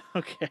glasses?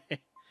 Okay.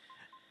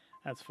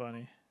 That's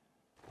funny.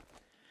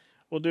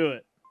 We'll do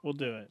it. We'll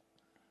do it.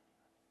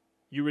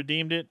 You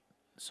redeemed it,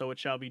 so it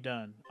shall be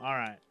done. All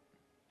right.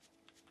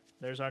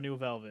 There's our new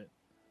Velvet.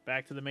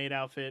 Back to the maid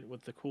outfit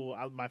with the cool,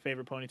 my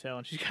favorite ponytail,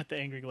 and she's got the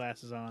angry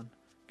glasses on.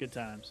 Good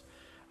times.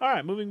 All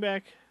right, moving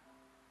back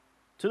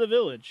to the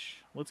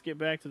village. Let's get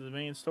back to the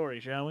main story,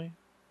 shall we?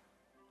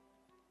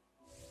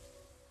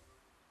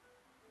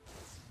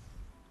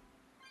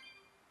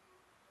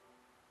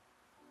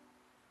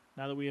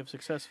 Now that we have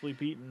successfully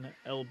beaten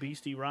El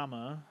Beastie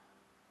Rama,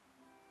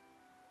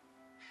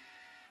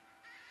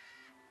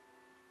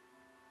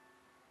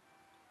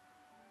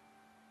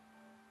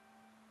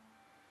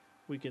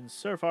 we can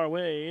surf our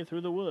way through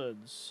the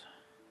woods.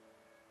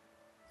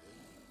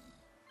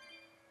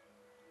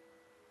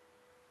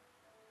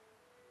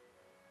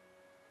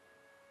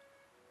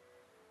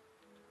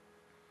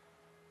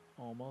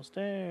 Almost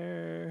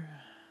there.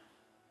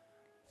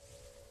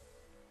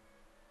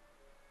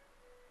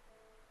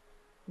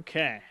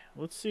 Okay,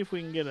 let's see if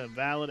we can get a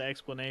valid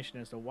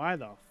explanation as to why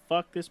the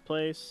fuck this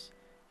place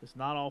is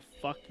not all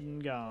fucking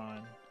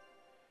gone.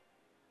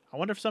 I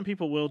wonder if some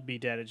people will be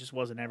dead. It just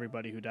wasn't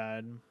everybody who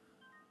died.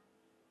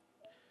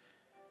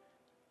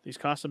 These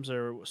costumes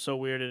are so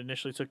weird, it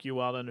initially took you a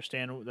while to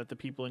understand that the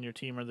people in your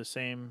team are the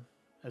same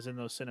as in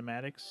those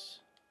cinematics.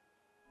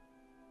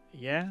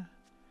 Yeah?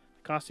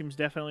 The costumes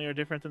definitely are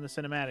different than the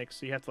cinematics,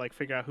 so you have to like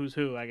figure out who's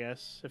who, I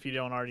guess, if you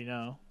don't already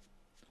know.